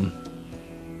that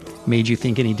made you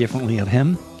think any differently of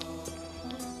him,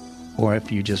 or if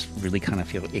you just really kind of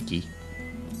feel icky.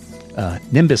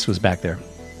 Nimbus was back there.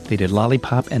 They did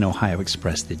Lollypop, and Ohio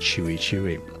Express did Chewy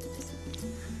Chewy.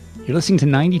 You're listening to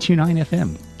 92.9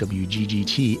 FM,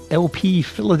 WGGT LP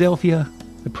Philadelphia.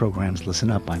 The program's Listen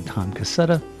Up. I'm Tom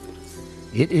Cassetta.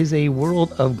 It is a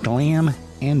world of glam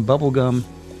and bubblegum,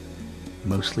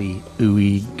 mostly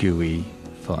ooey gooey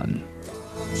fun.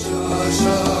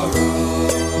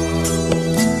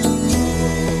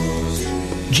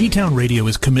 G-Town Radio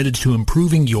is committed to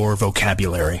improving your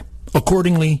vocabulary.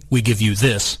 Accordingly, we give you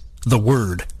this, the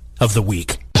word of the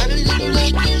week.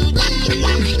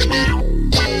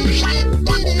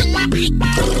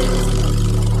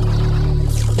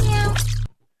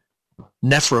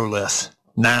 Nephrolith,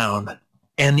 noun,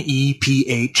 Nephrolith,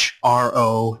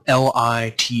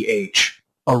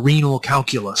 a renal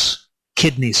calculus,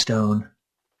 kidney stone.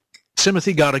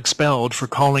 Timothy got expelled for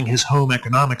calling his home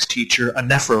economics teacher a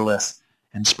nephrolith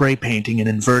and spray painting an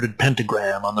inverted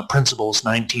pentagram on the principal's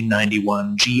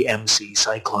 1991 GMC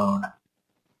Cyclone.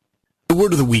 The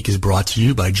Word of the Week is brought to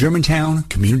you by Germantown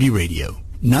Community Radio,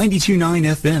 92.9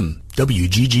 FM,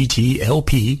 WGGT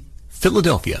LP,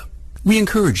 Philadelphia. We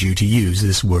encourage you to use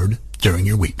this word during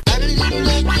your week.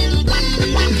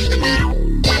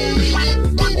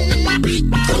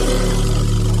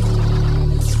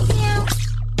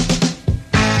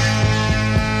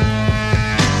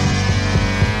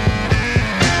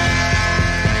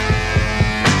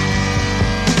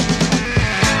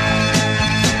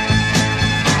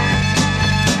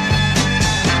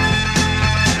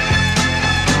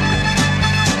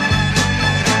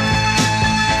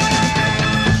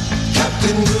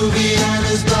 Groovy and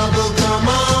his bubblegum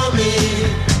army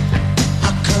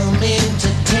are coming to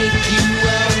take you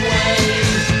away.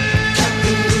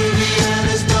 Captain Groovy and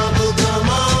his bubblegum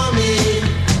army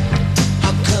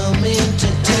are coming to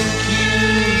take you.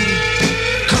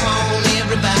 Come on,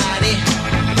 everybody,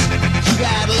 you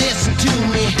gotta listen to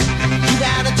me. You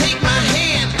gotta take my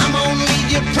hand. I'm gonna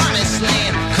lead you promised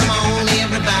land. Come on,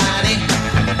 everybody,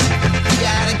 you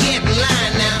gotta get in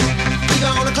line now. We're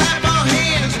gonna clap our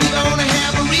hands. We're gonna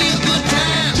have a real good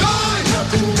time. Join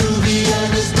Captain Groovy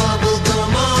and his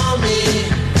bubblegum army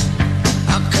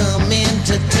are coming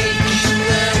to take you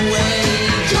away.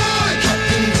 Join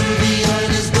Captain Groovy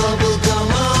and his bubblegum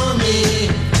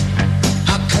army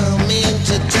are coming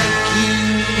to take you.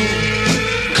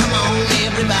 Come on,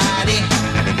 everybody,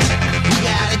 we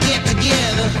gotta get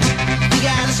together. We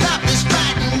gotta stop this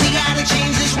fighting. We gotta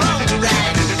change this wrong to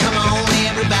right. Come on,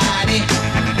 everybody,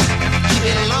 you've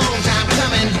been a long time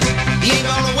coming. You ain't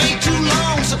gonna wait too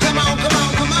long, so come on, come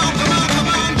on, come on, come on, come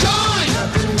on, join!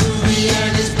 Captain Groovy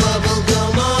and his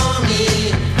bubblegum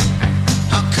army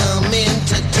are coming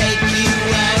to take you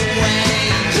away.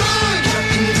 Join!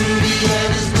 Captain Groovy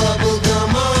and his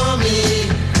bubblegum army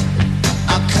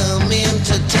are coming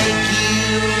to take you.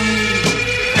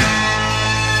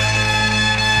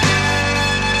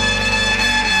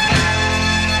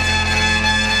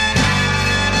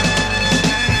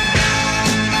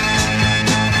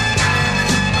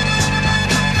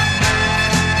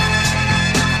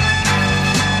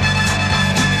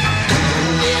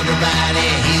 Everybody,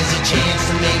 here's a chance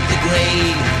to make the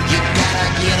grade. You gotta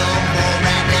get on board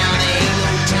right now, there ain't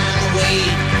no time to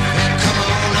wait. Now come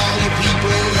on, all you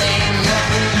people, there ain't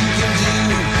nothing you can do.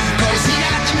 'Cause he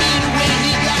got to me the way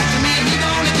he got to me, he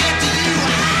gonna get to you.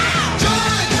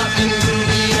 Join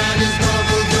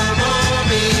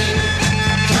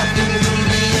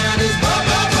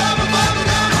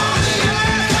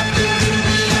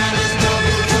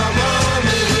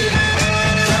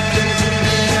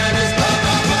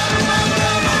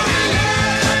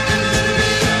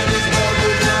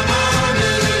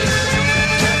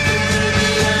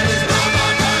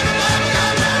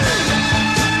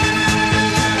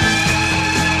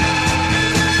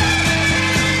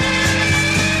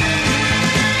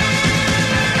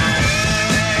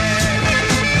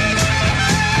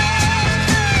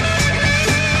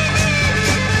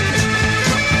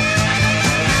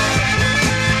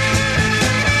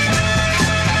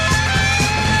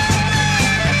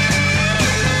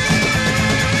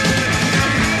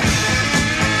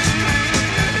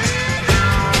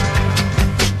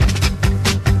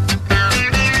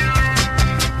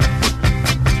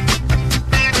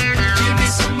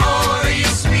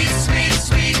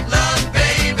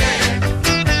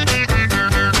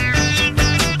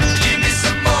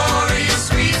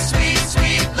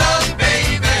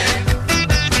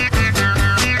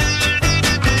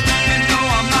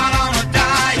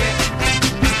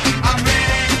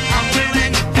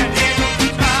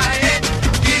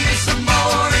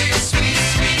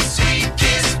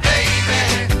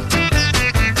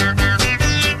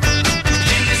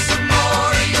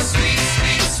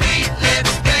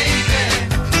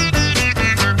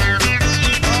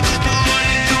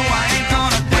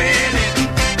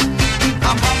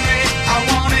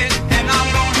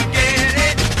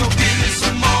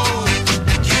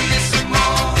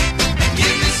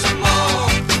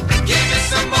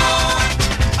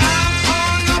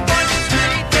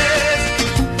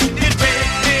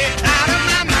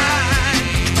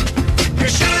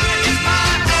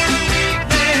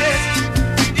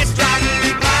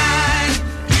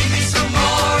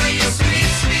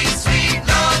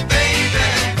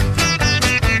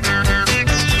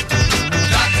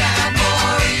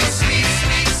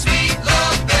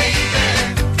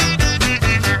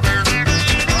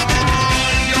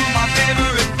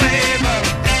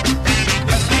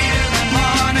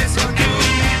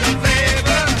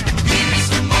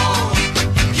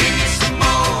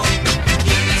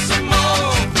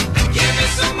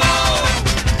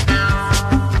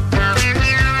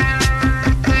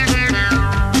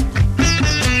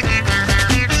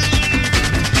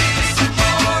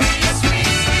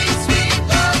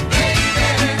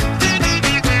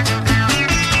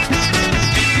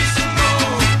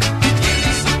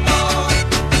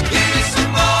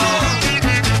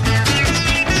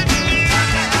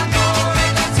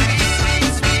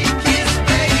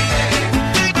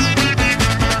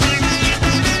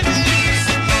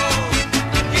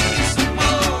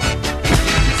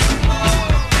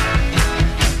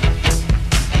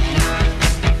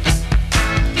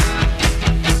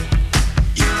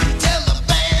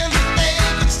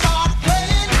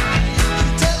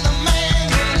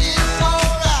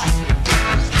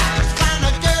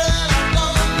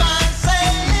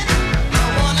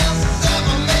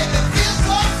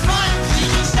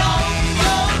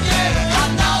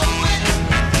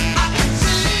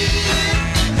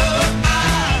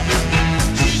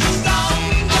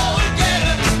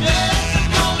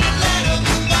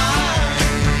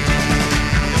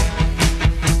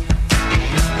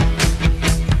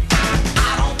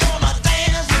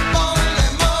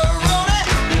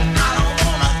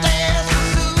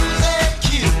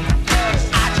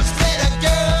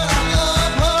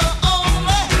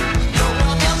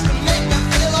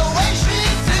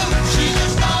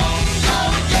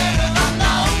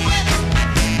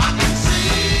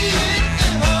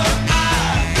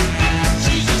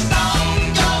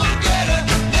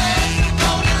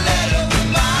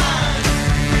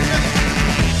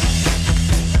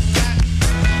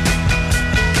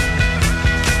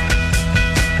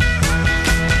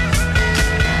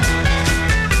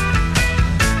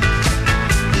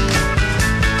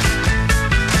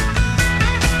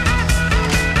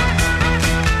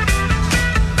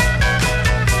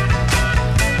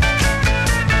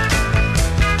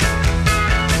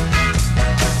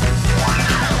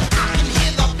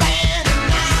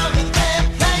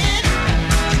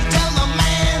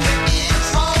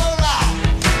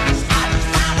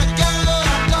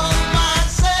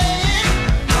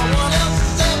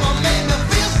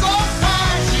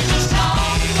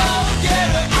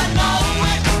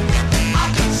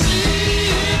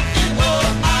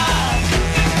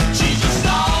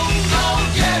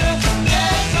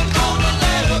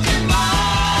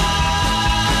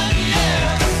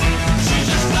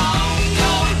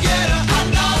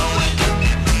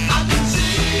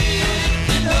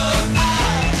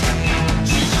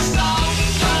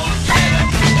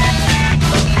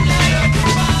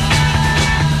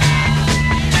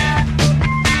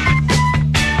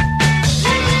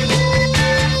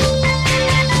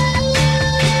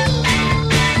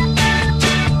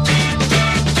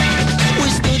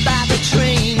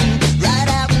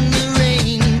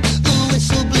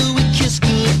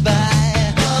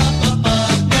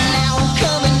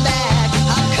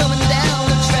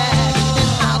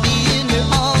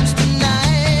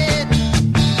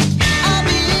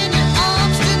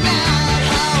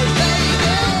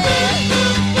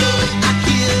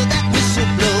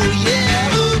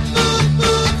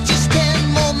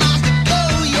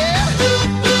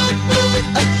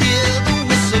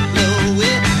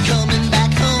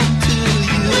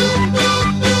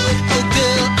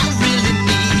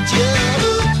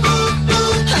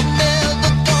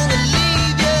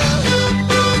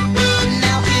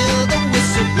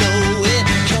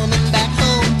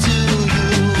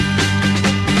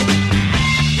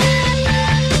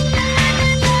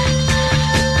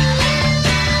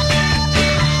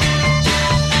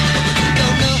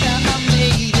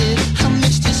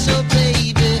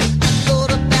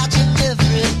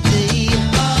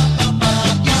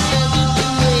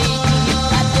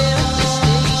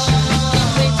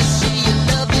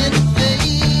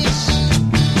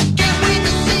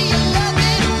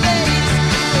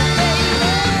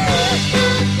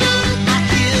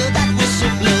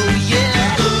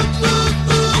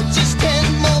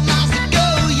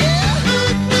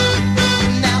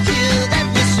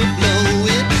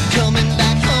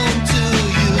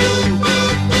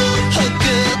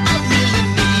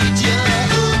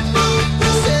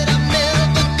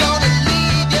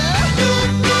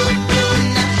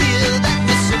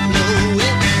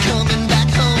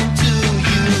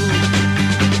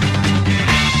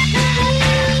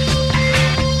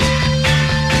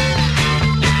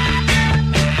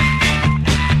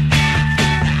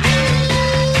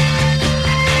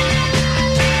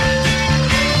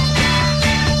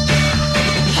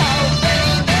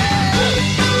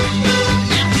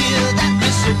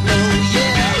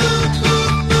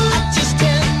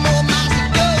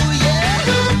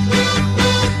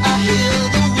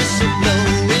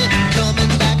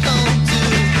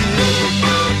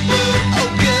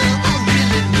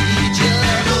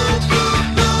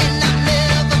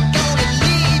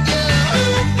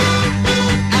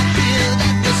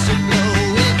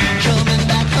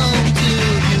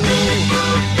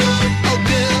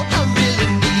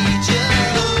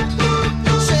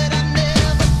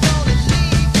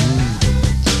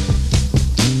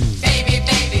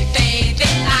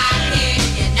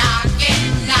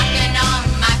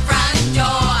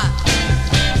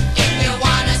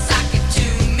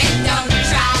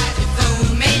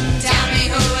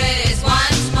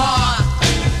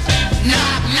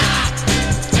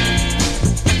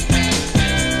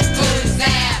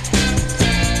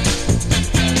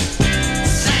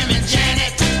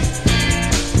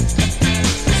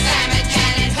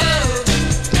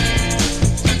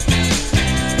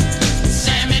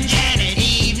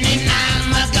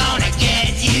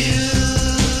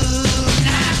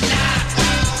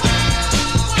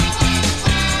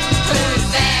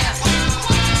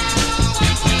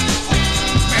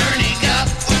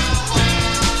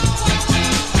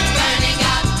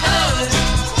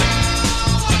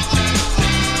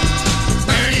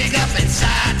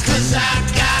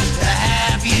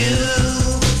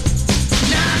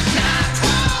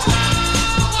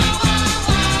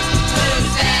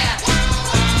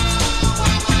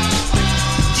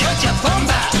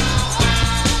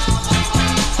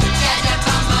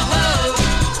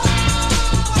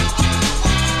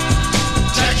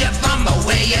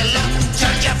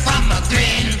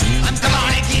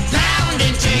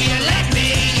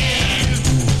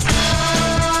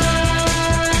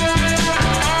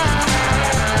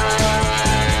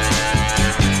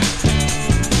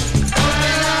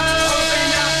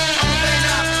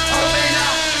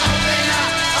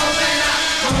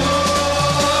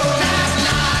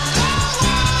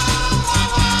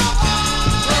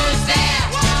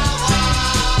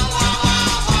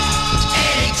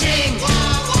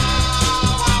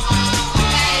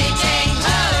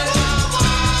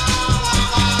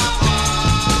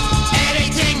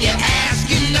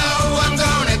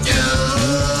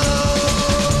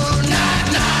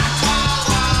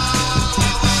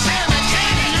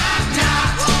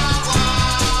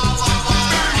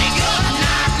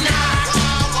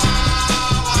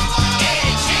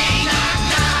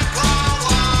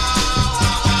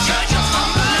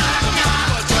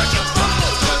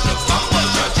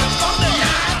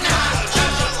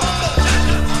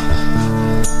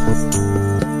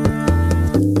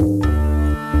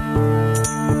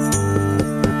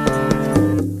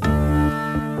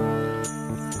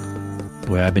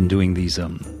I've been doing these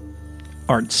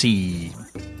artsy,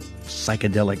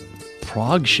 psychedelic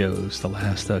prog shows the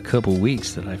last couple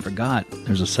weeks that I forgot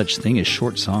there's a such thing as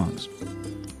short songs.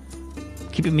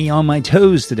 Keeping me on my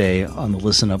toes today on the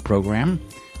Listen Up program,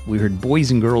 we heard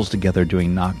boys and girls together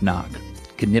doing Knock Knock.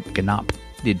 Gnip Gnop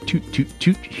did Toot Toot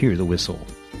Toot, hear the whistle.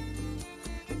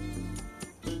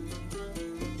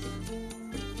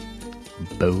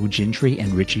 Bo Gentry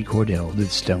and Richie Cordell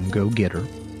did Stone Go Getter,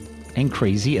 and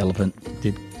Crazy Elephant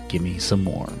did Gimme Some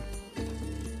More.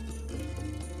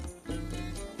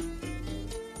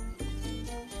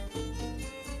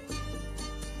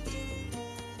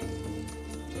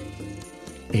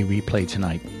 A replay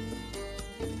tonight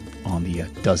on the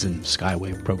Dozen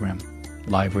Skywave program,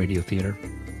 live radio theater.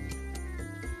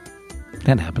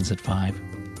 That happens at 5.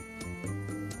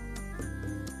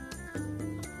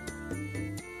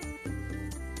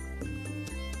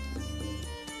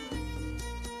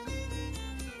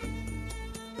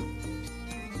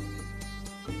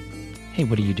 Hey,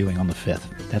 what are you doing on the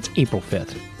 5th? That's April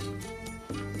 5th.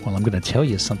 Well, I'm going to tell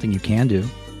you something you can do.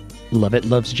 Love It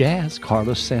Loves Jazz,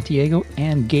 Carlos Santiago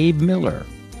and Gabe Miller.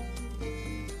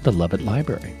 The Love It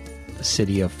Library, the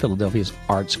city of Philadelphia's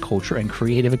arts, culture, and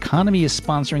creative economy, is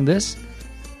sponsoring this,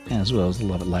 as well as the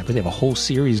Love It Library. They have a whole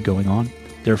series going on.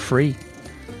 They're free.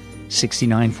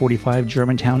 6945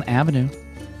 Germantown Avenue.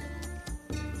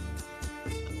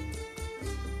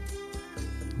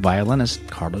 Violinist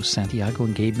Carlos Santiago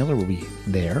and Gabe Miller will be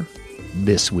there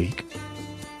this week.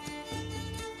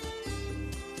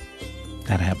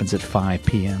 That happens at 5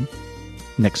 p.m.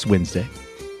 next Wednesday.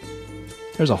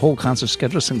 There's a whole concert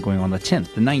schedule going on the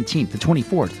 10th, the 19th, the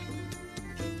 24th.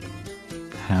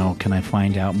 How can I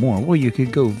find out more? Well, you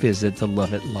could go visit the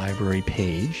Love It Library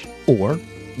page, or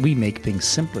we make things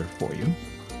simpler for you.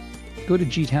 Go to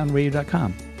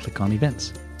gtownradio.com, click on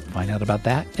events, find out about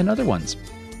that and other ones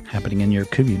happening in your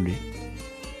community.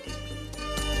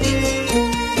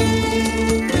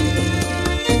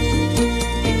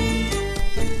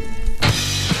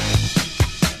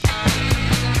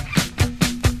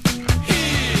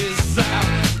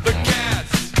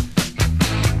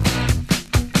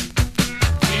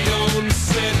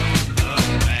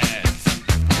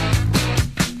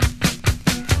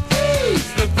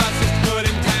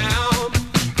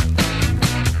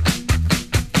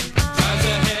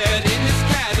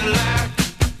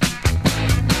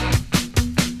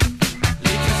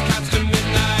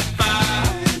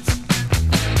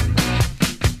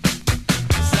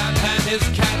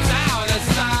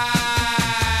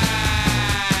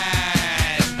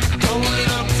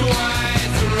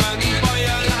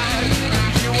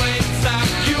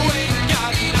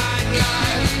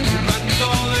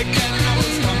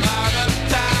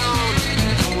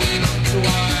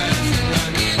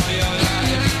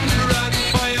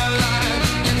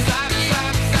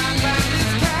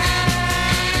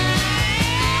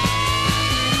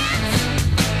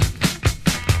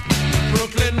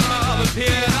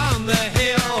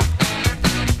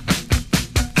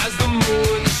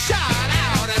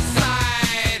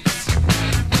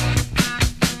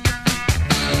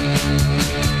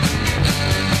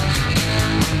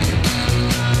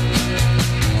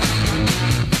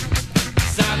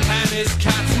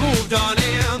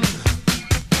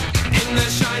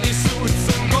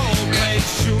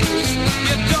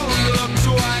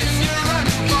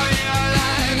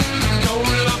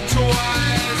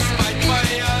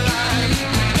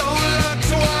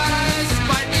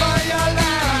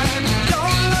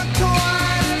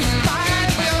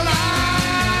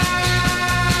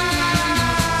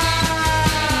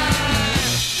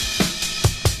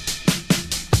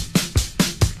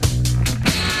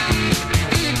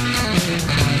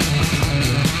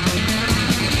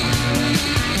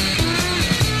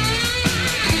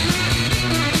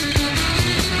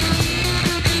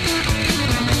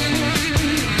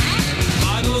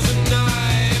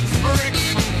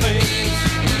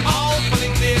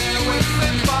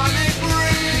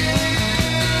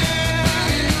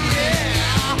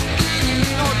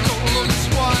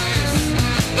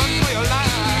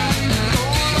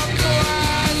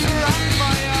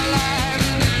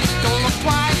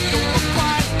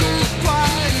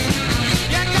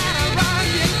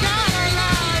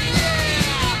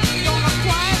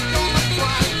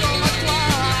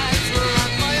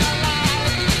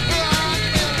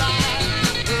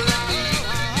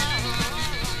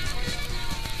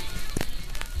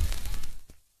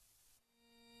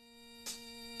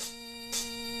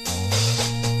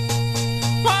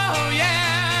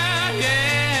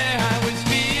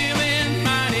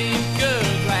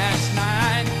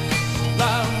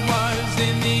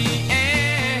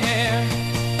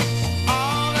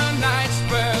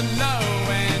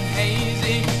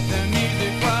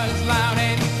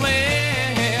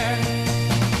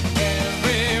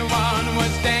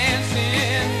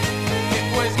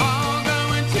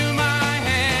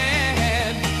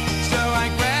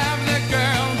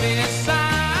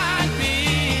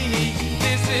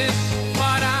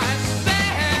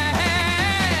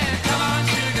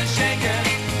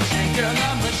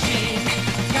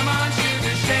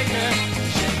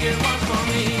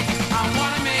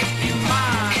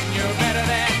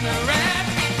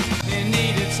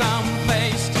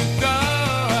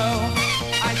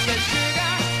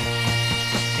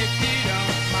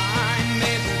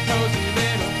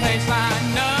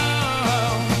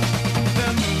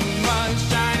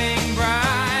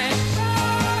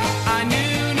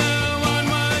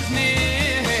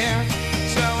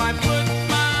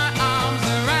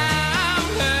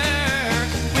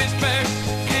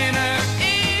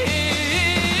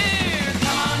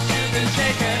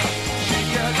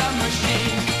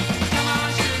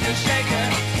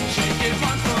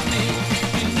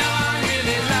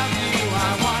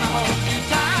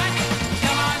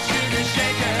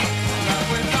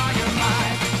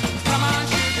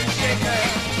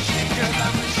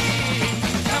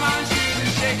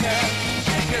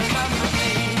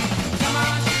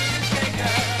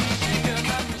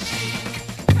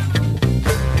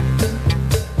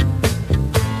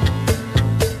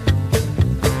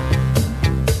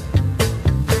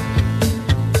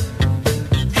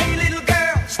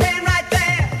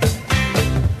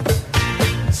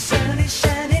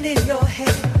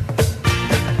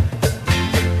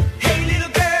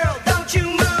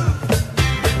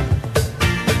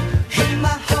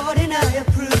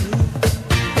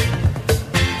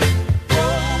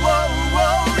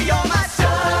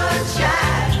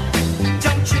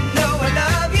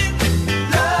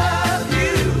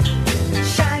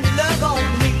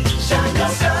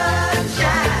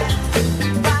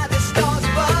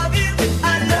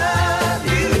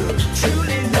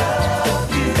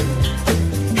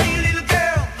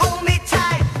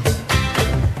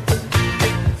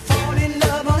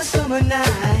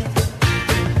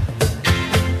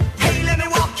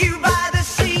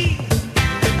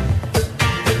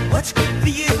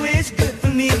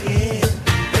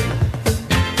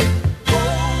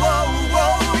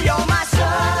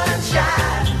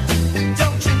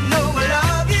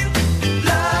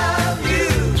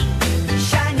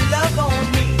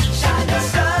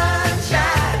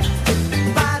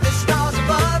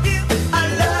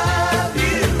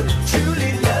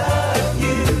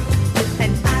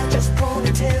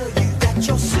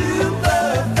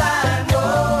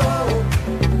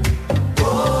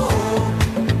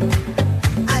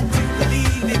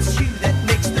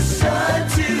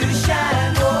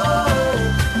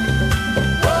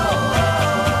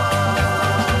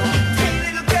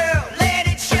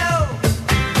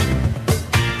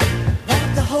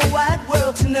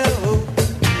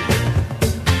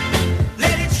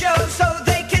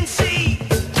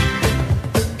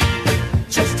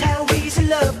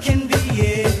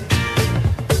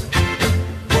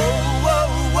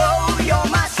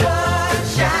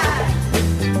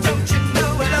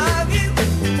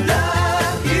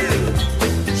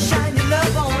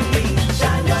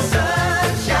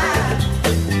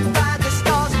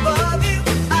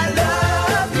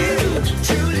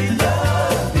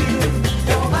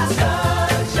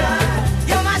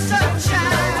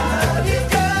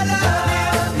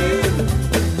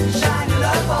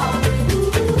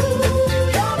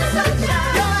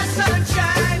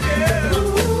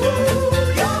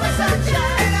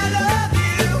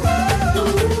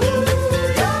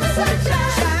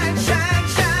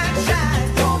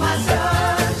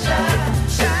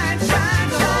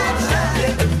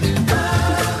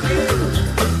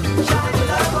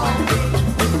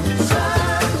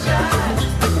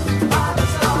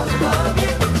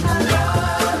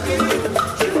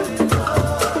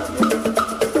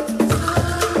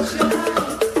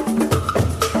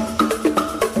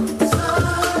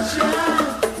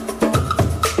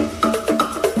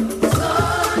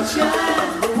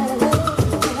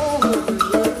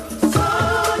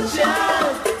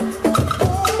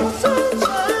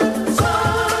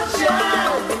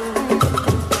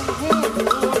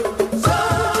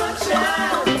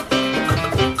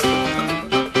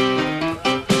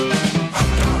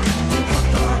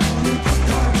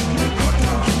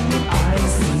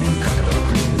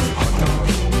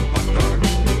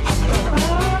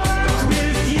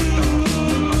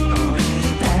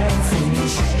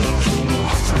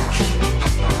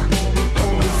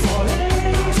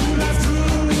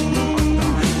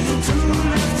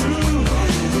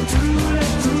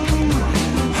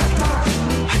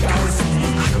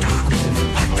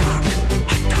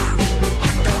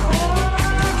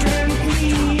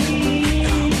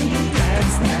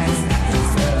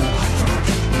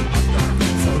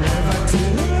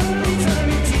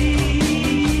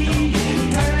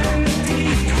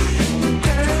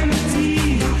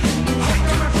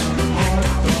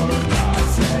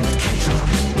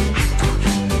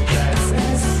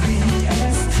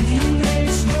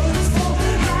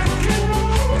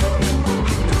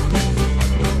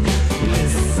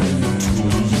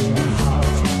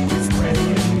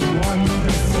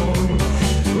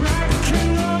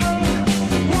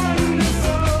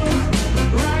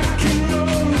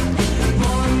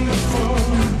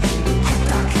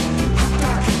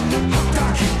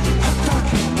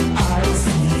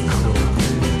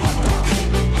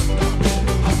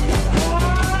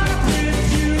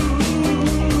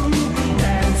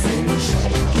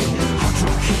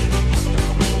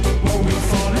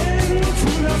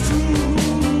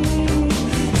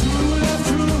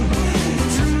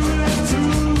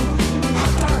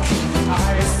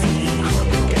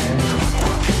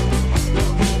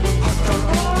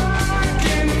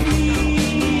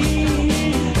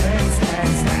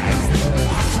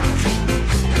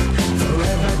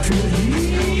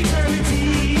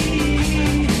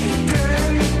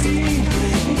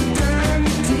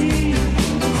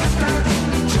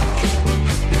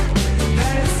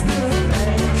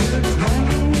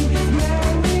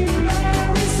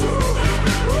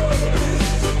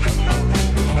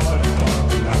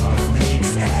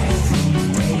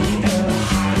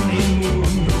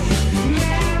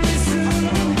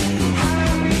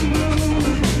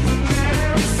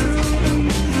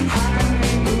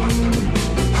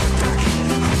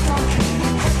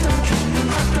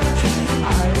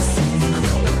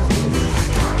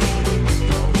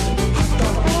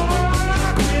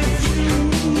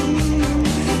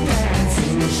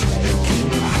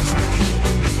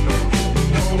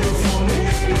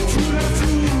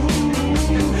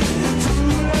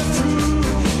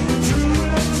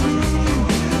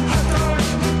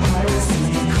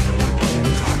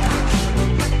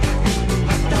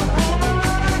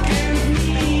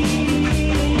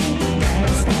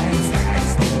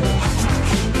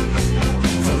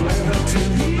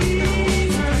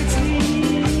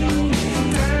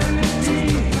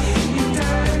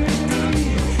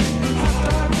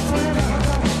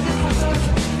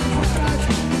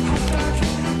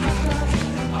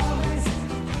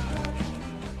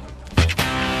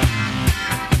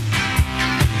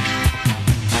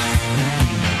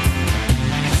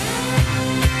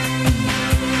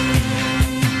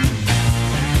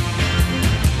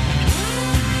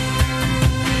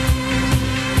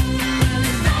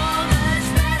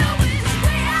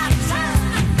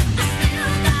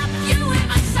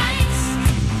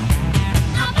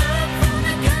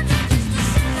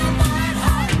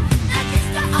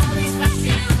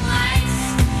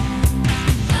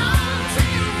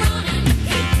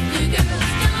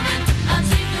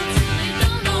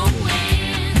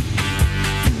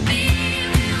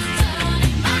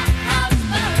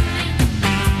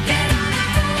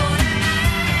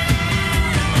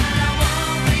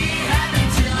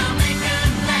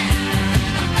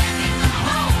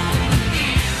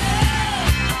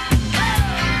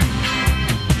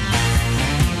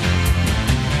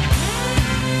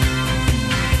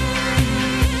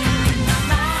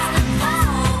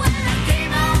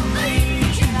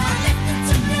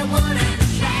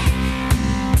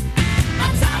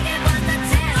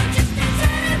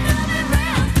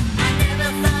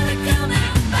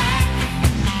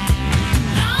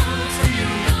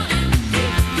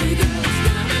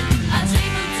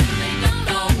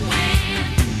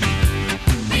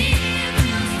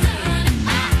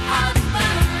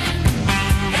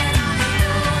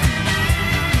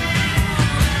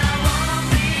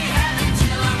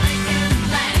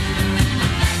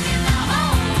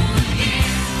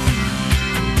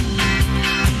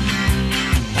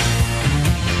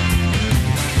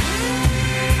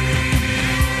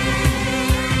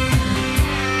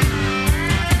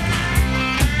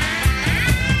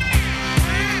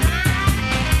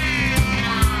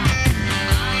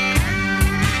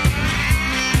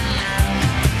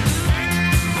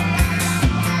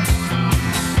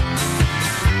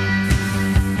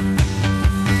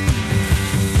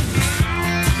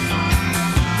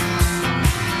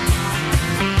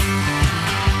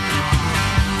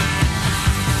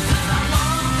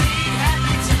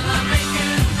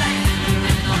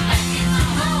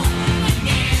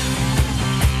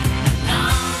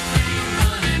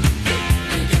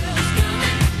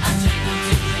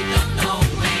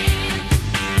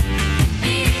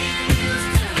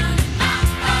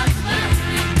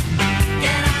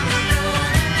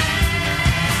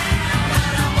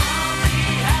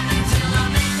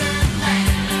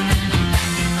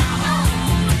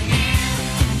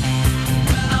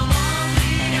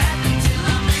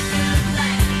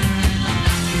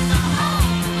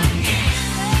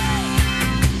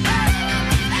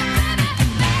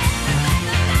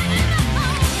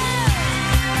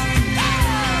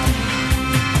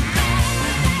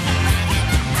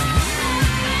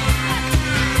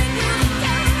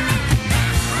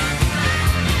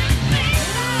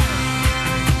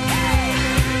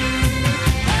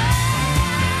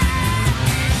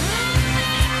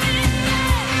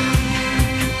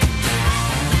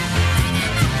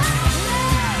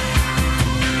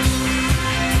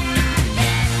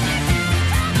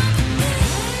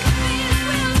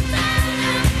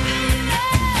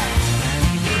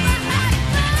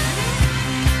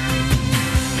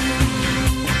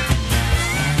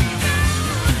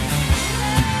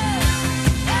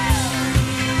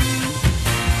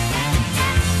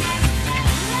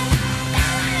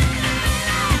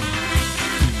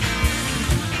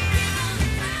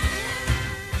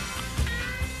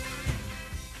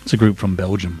 It's a group from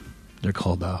Belgium. They're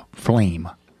called Flame.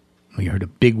 We heard a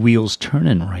Big Wheels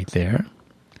Turnin' right there.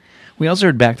 We also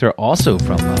heard back there also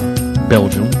from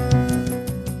Belgium,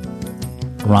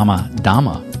 Rama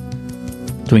Dama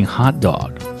doing Hot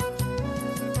Dog.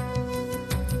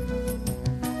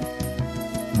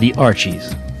 The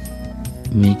Archies.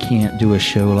 We can't do a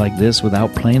show like this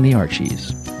without playing the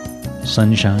Archies.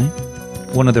 Sunshine,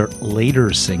 one of their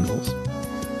later singles.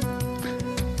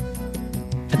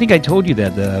 I think I told you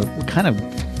that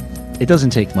it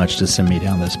doesn't take much to send me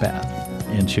down this path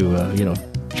into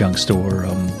junk store,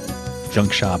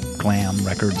 junk shop, Glam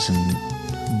records, and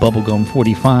Bubblegum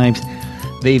 45s.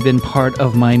 They've been part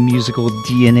of my musical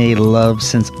DNA love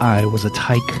since I was a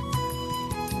tyke.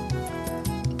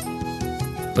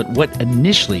 But what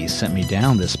initially sent me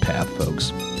down this path,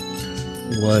 folks,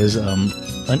 was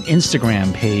an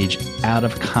Instagram page, Out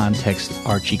of Context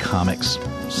Archie Comics.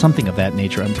 Something of that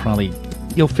nature.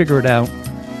 You'll figure it out.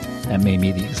 That may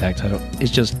be the exact title.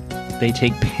 It's just, they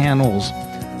take panels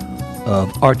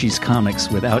of Archie's comics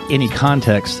without any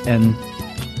context, and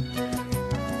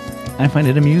I find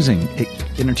it amusing. It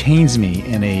entertains me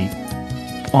in a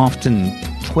often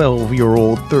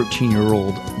 12-year-old,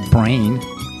 13-year-old brain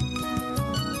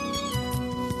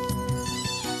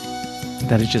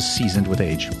that is just seasoned with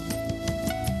age.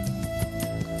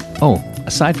 Oh,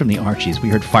 aside from the Archies, we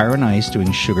heard Fire and Ice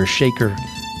doing Sugar Shaker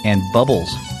and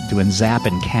Bubbles doing Zap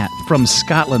and Cat from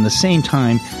Scotland, the same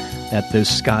time that those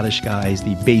Scottish guys,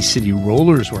 the Bay City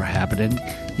Rollers, were happening.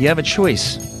 You have a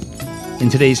choice in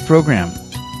today's program.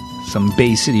 Some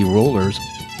Bay City Rollers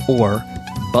or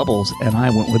Bubbles, and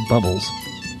I went with Bubbles.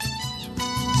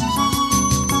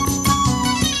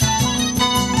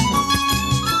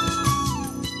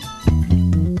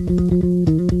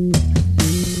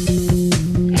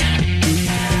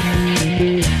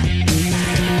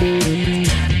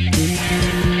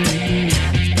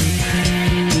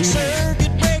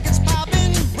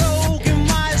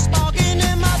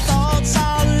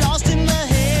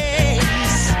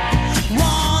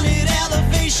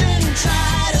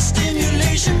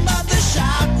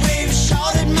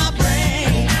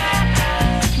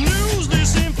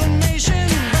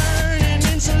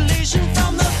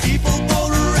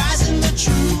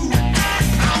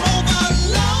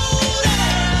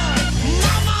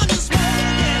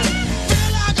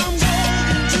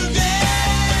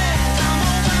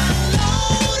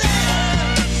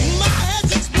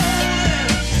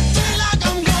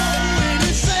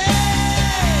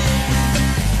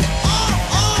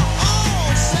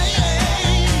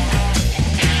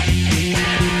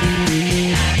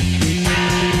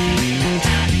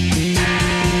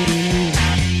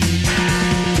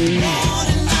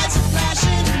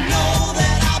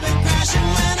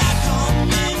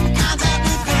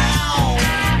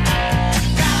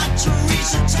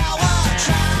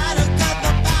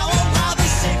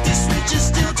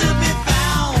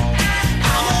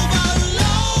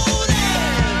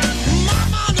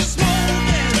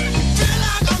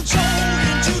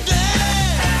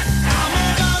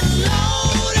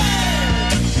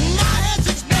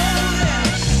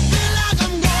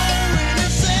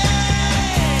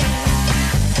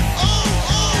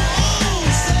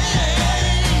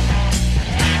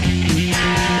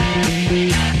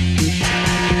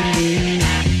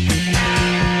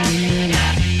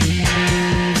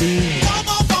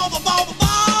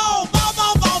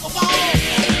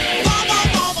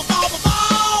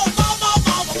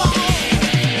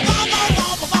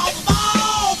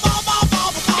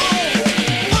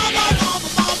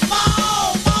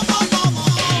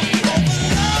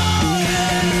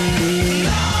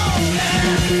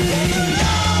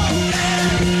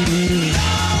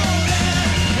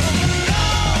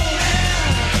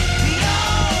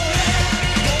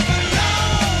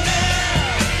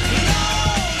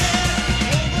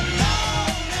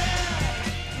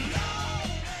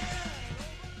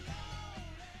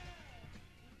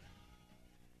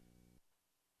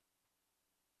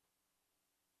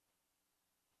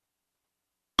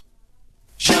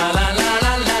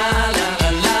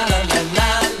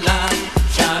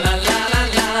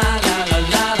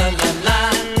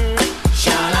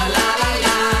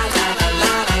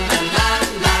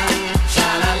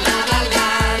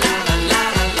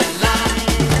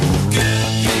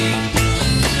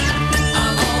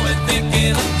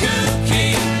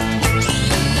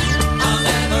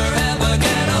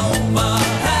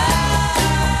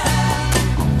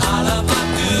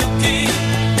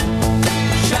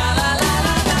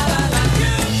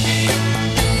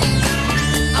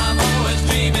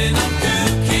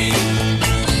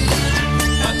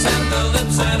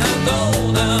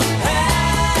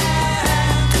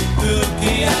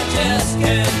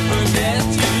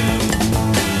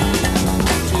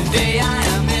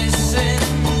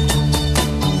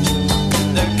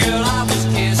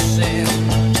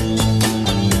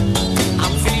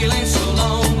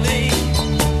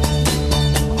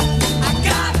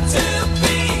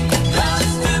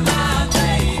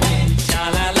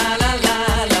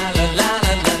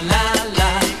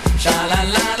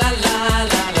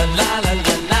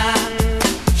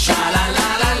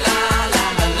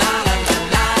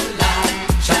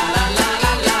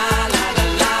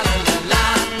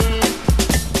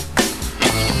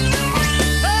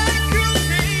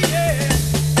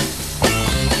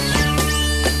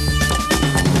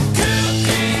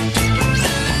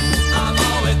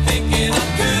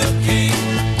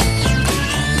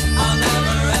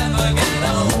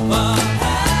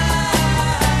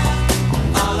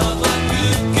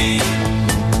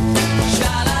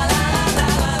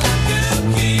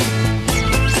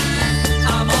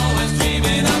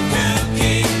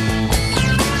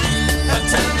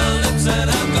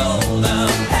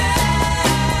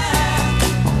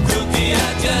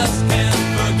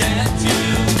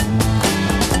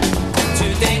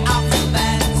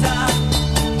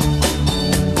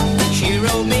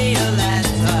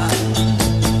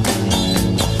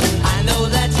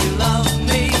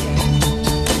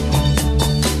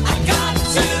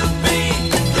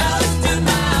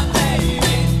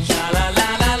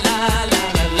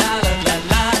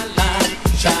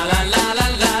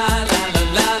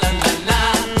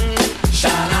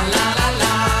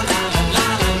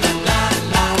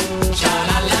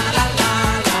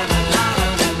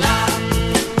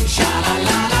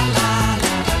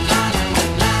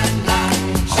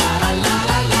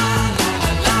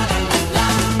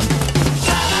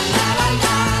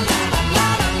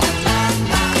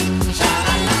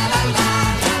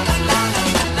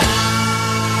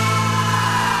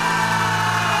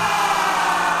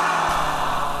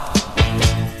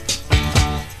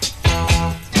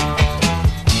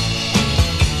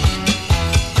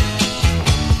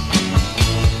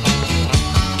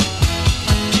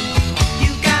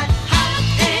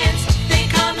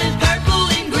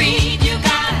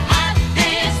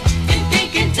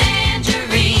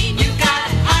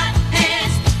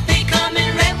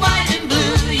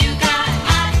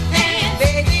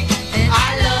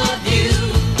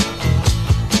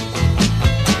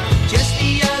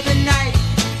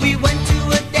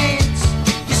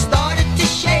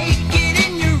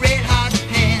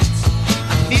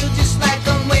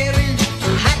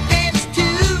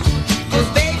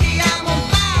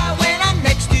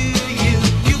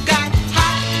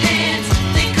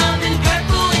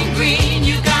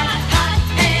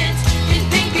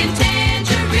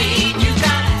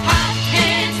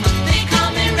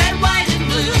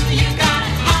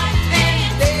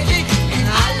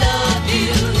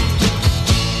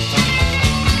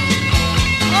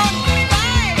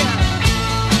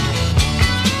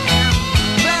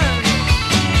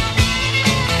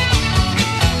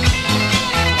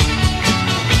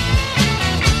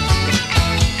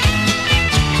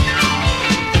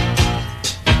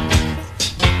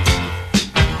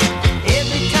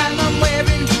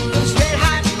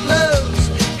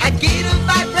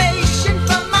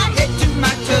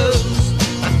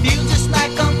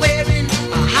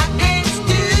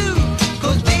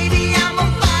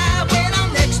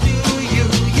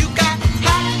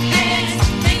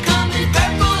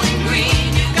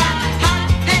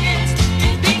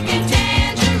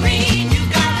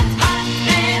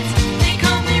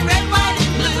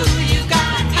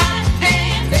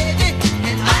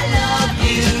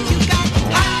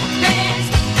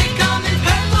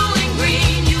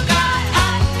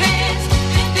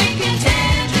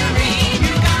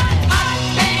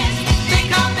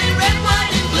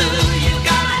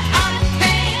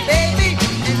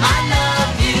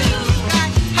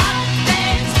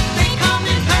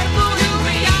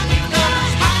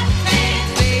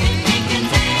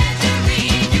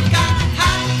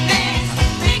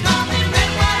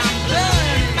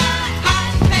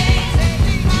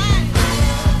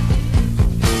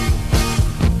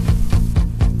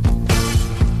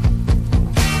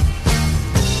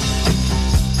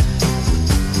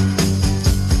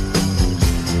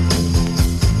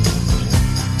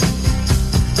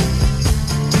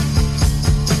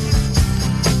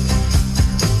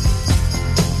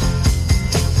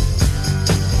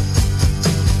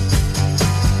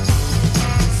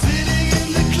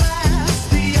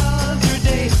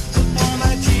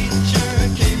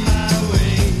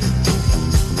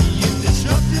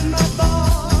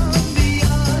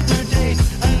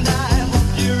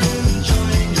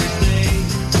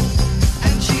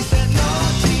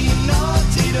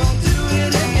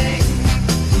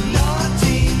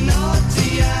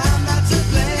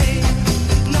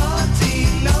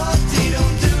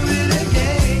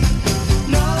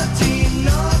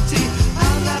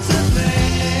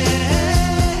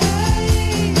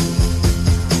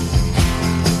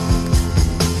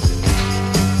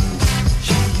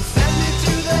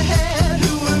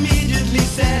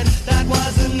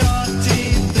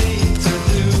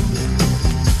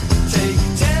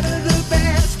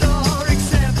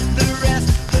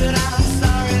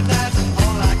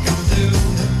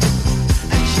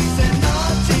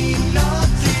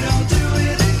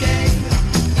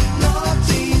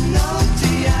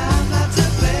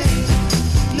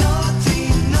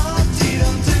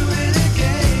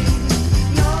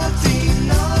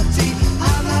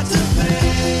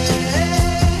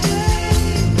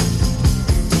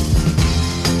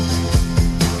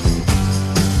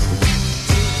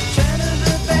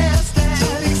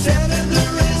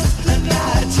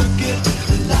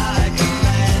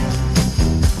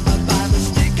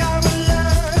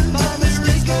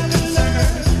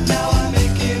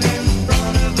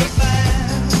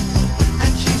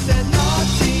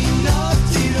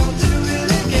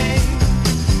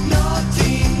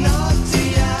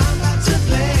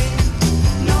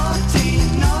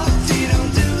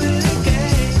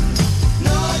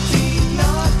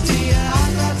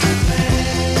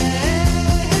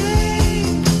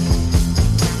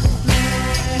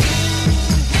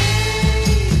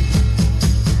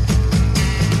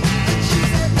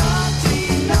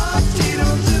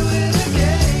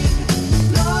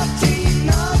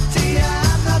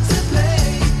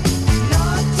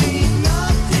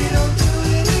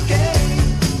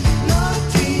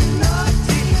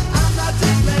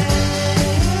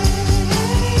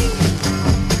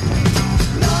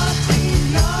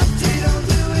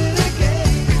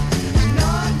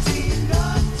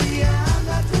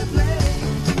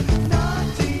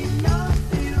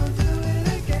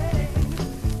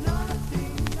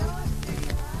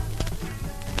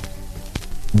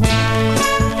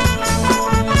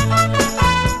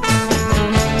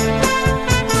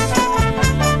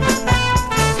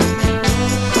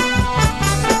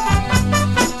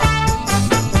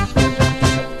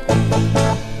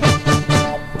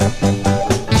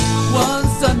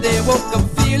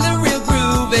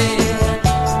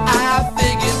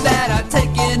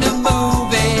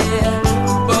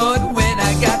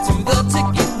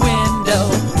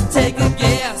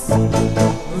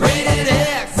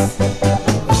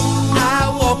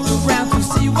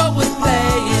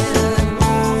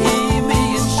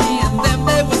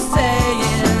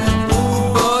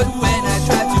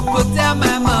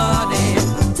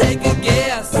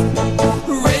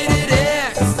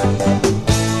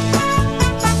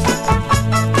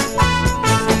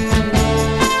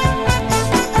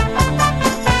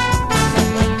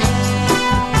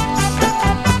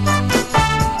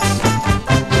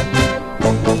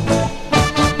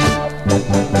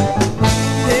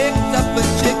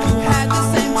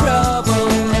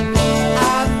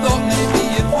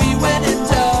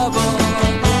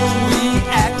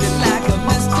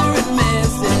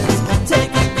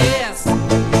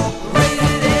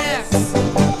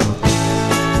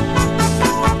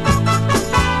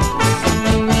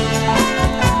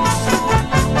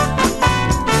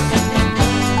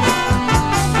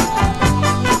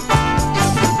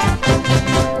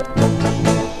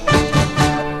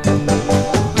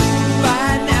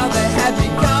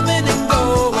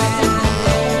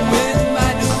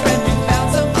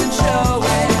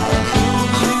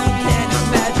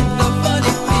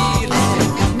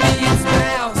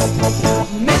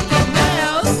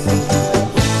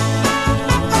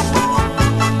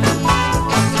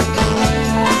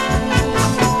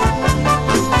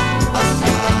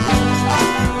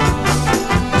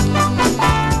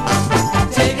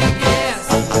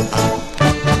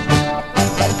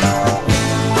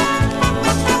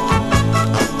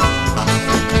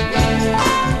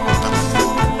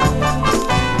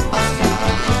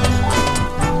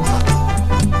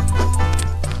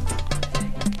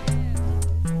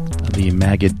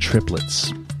 Jagged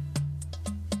Triplets.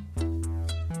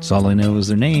 That's all I know is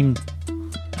their name.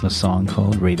 A song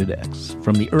called Rated X.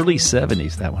 From the early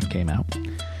 70s, that one came out.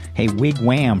 Hey,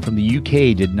 Wigwam from the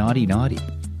UK did Naughty Naughty.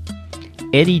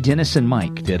 Eddie, Dennis, and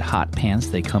Mike did Hot Pants.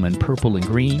 They come in purple and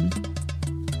green.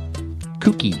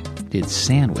 Kooky did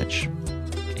Sandwich.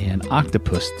 And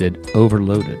Octopus did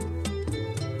Overloaded.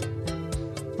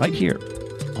 Right here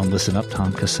on Listen Up,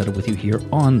 Tom Cassetta with you here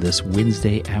on this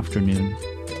Wednesday afternoon.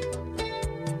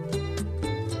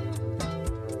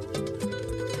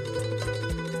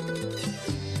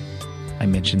 I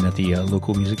mentioned that the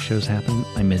local music shows happen.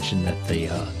 I mentioned that the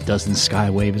Dozen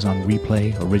Skywave is on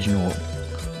replay, original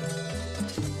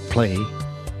play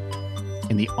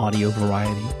in the audio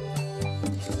variety,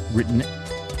 written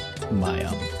by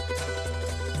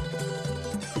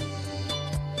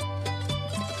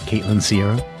Caitlin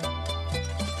Sierra.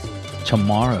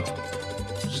 Tomorrow,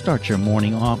 start your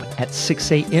morning off at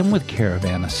 6 a.m. with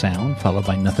Caravan of Sound, followed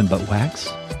by Nothing But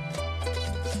Wax.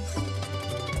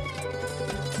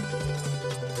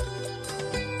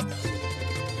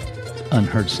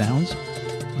 Unheard Sounds.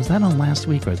 Was that on last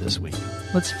week or this week?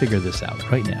 Let's figure this out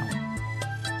right now.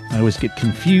 I always get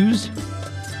confused.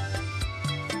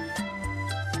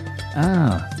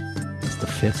 It's the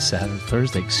 5th Saturday,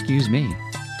 Thursday. Excuse me.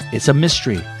 It's a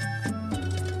mystery.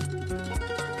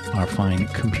 Our fine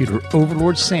computer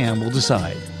overlord Sam will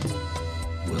decide.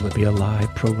 Will it be a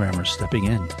live programmer stepping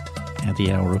in at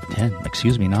the hour of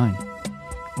 9?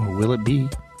 Or will it be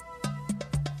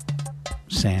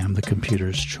Sam, the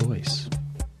computer's choice?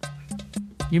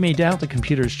 You may doubt the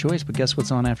computer's choice, but guess what's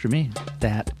on after me?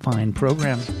 That fine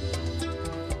program.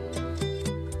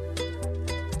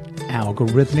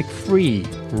 Algorithmic free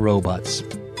robots.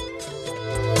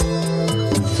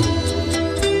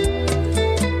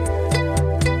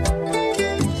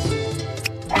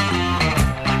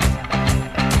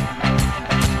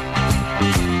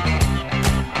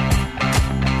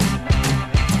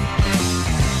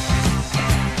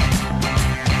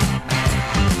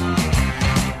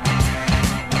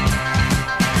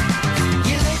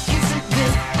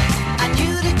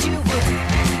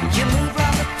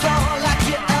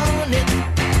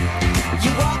 You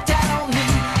walked out on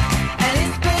me.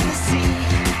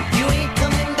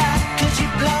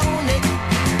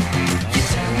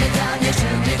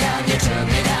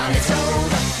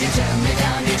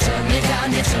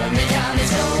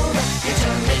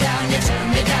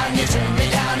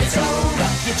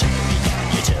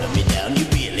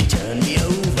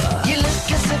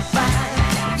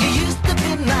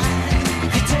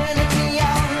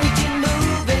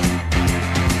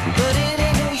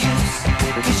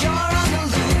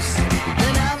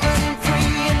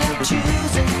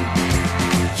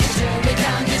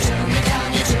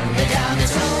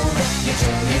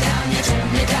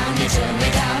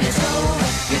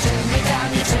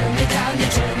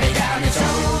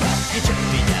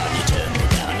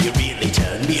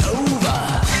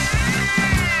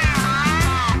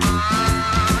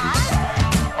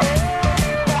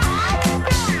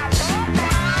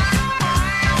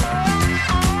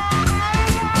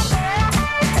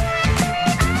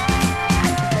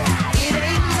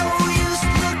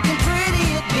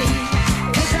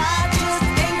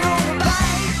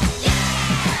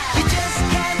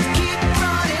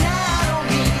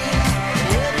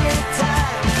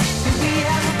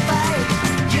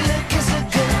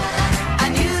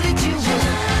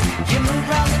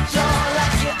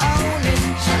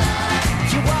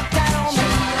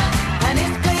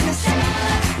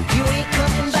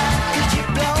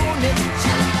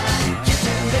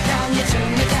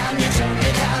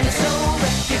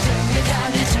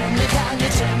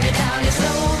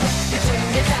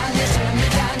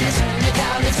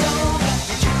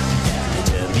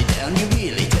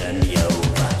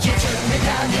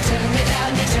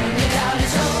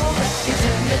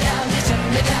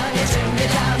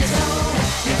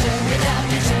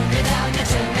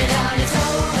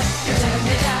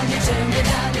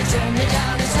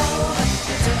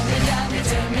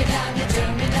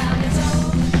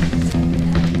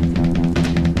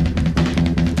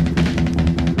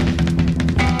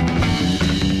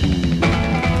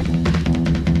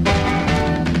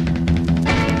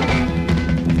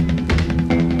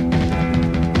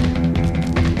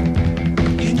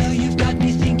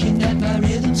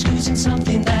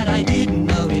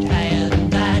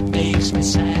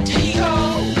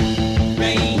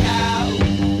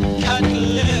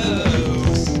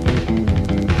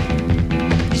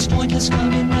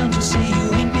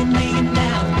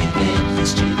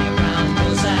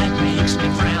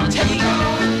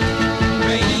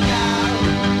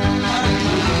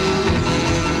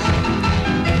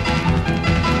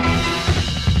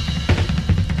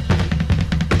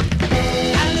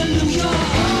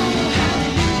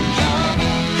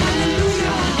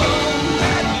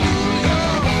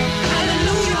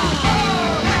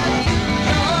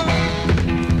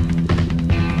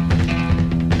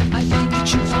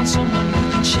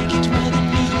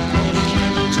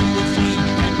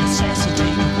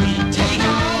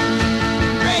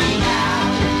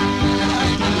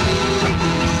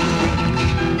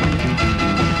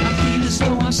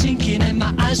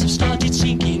 my eyes have started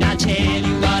sinking. I tell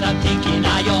you what I'm thinking,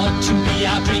 I ought to be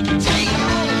out drinking. Take it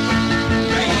home,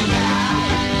 bring it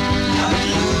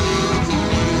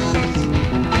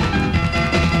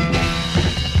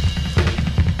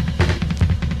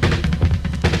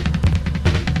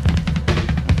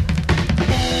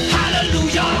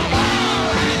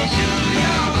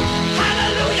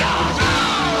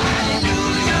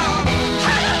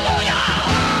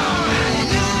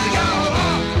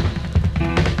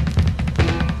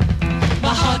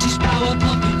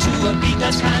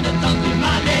that's kind of thumping.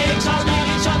 My legs are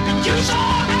really jumping. You saw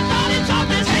how thought it's up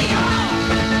as they go.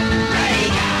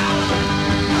 Break out.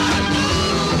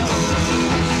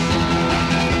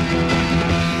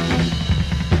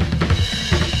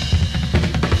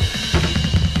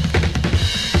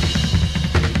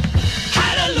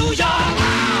 Hallelujah.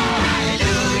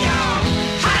 Hallelujah.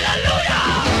 Hallelujah.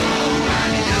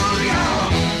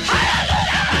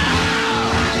 Hallelujah.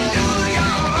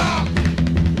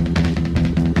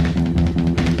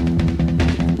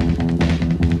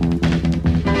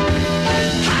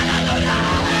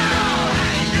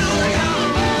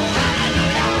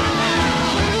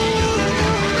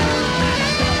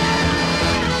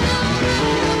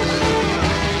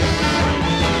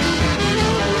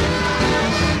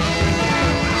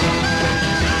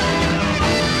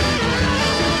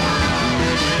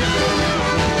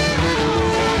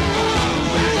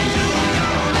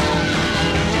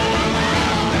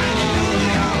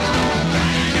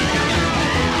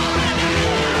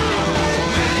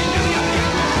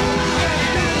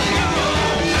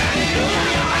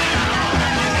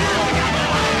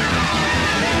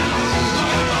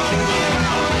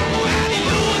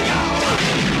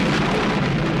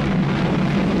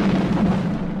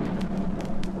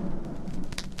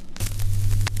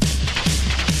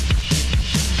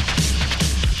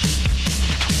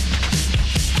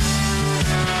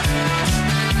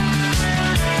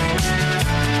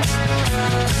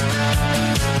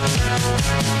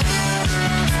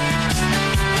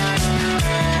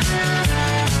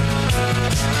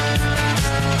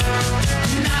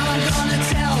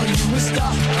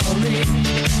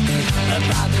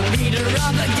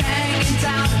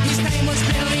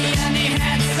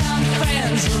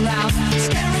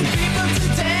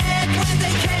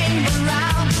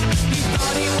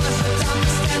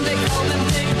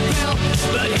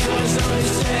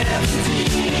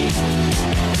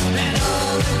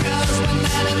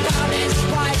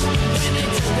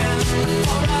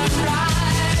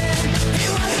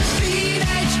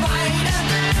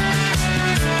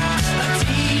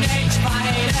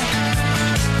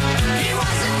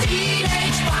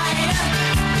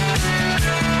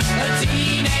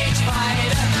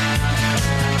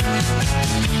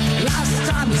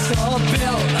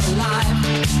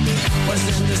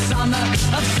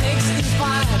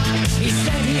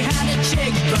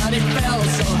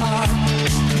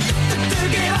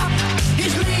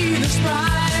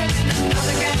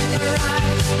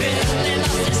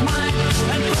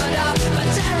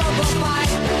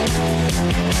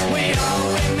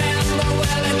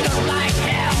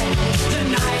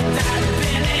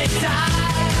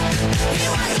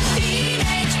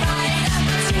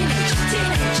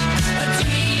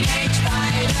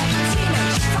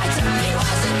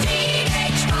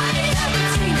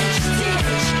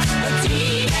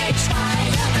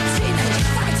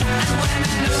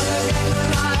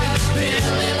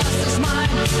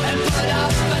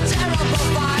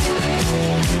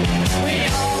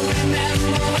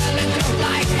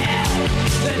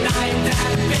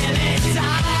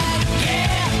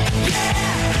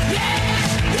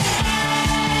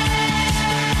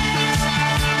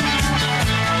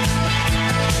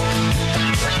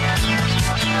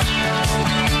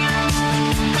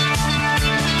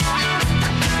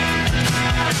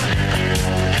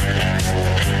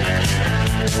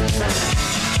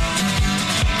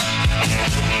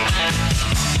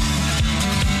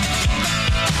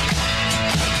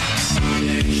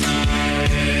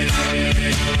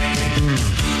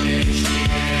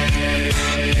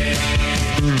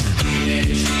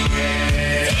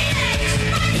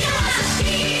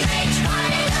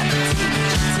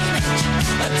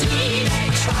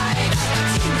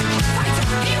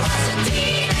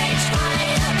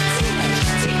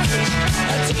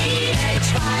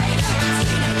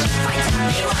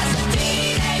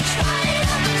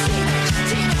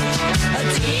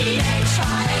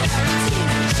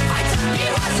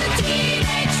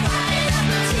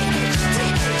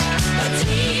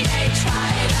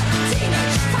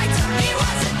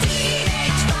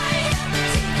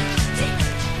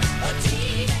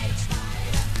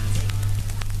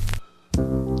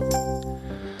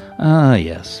 Ah,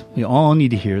 yes. We all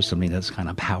need to hear something that's kind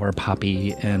of power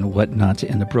poppy and whatnot to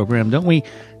end the program, don't we?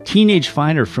 Teenage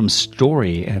Fighter from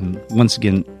Story. And once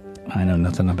again, I know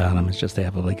nothing about them. It's just they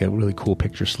have a really cool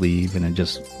picture sleeve, and it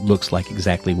just looks like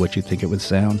exactly what you think it would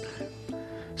sound.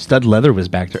 Stud Leather was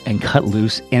back there, and Cut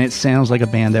Loose, and it sounds like a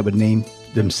band that would name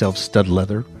themselves Stud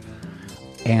Leather.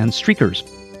 And Streakers,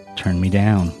 Turn Me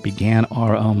Down, began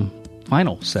our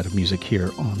final set of music here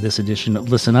on this edition of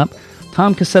Listen Up.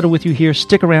 Tom Cassetto with you here.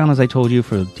 Stick around, as I told you,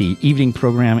 for the evening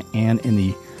program and in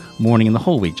the morning and the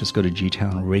whole week. Just go to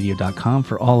gtownradio.com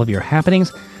for all of your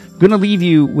happenings. Going to leave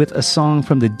you with a song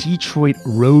from the Detroit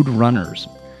Road Runners.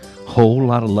 Whole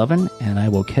lot of lovin', and I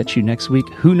will catch you next week.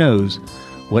 Who knows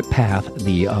what path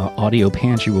the audio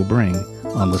pantry will bring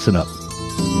on Listen Up.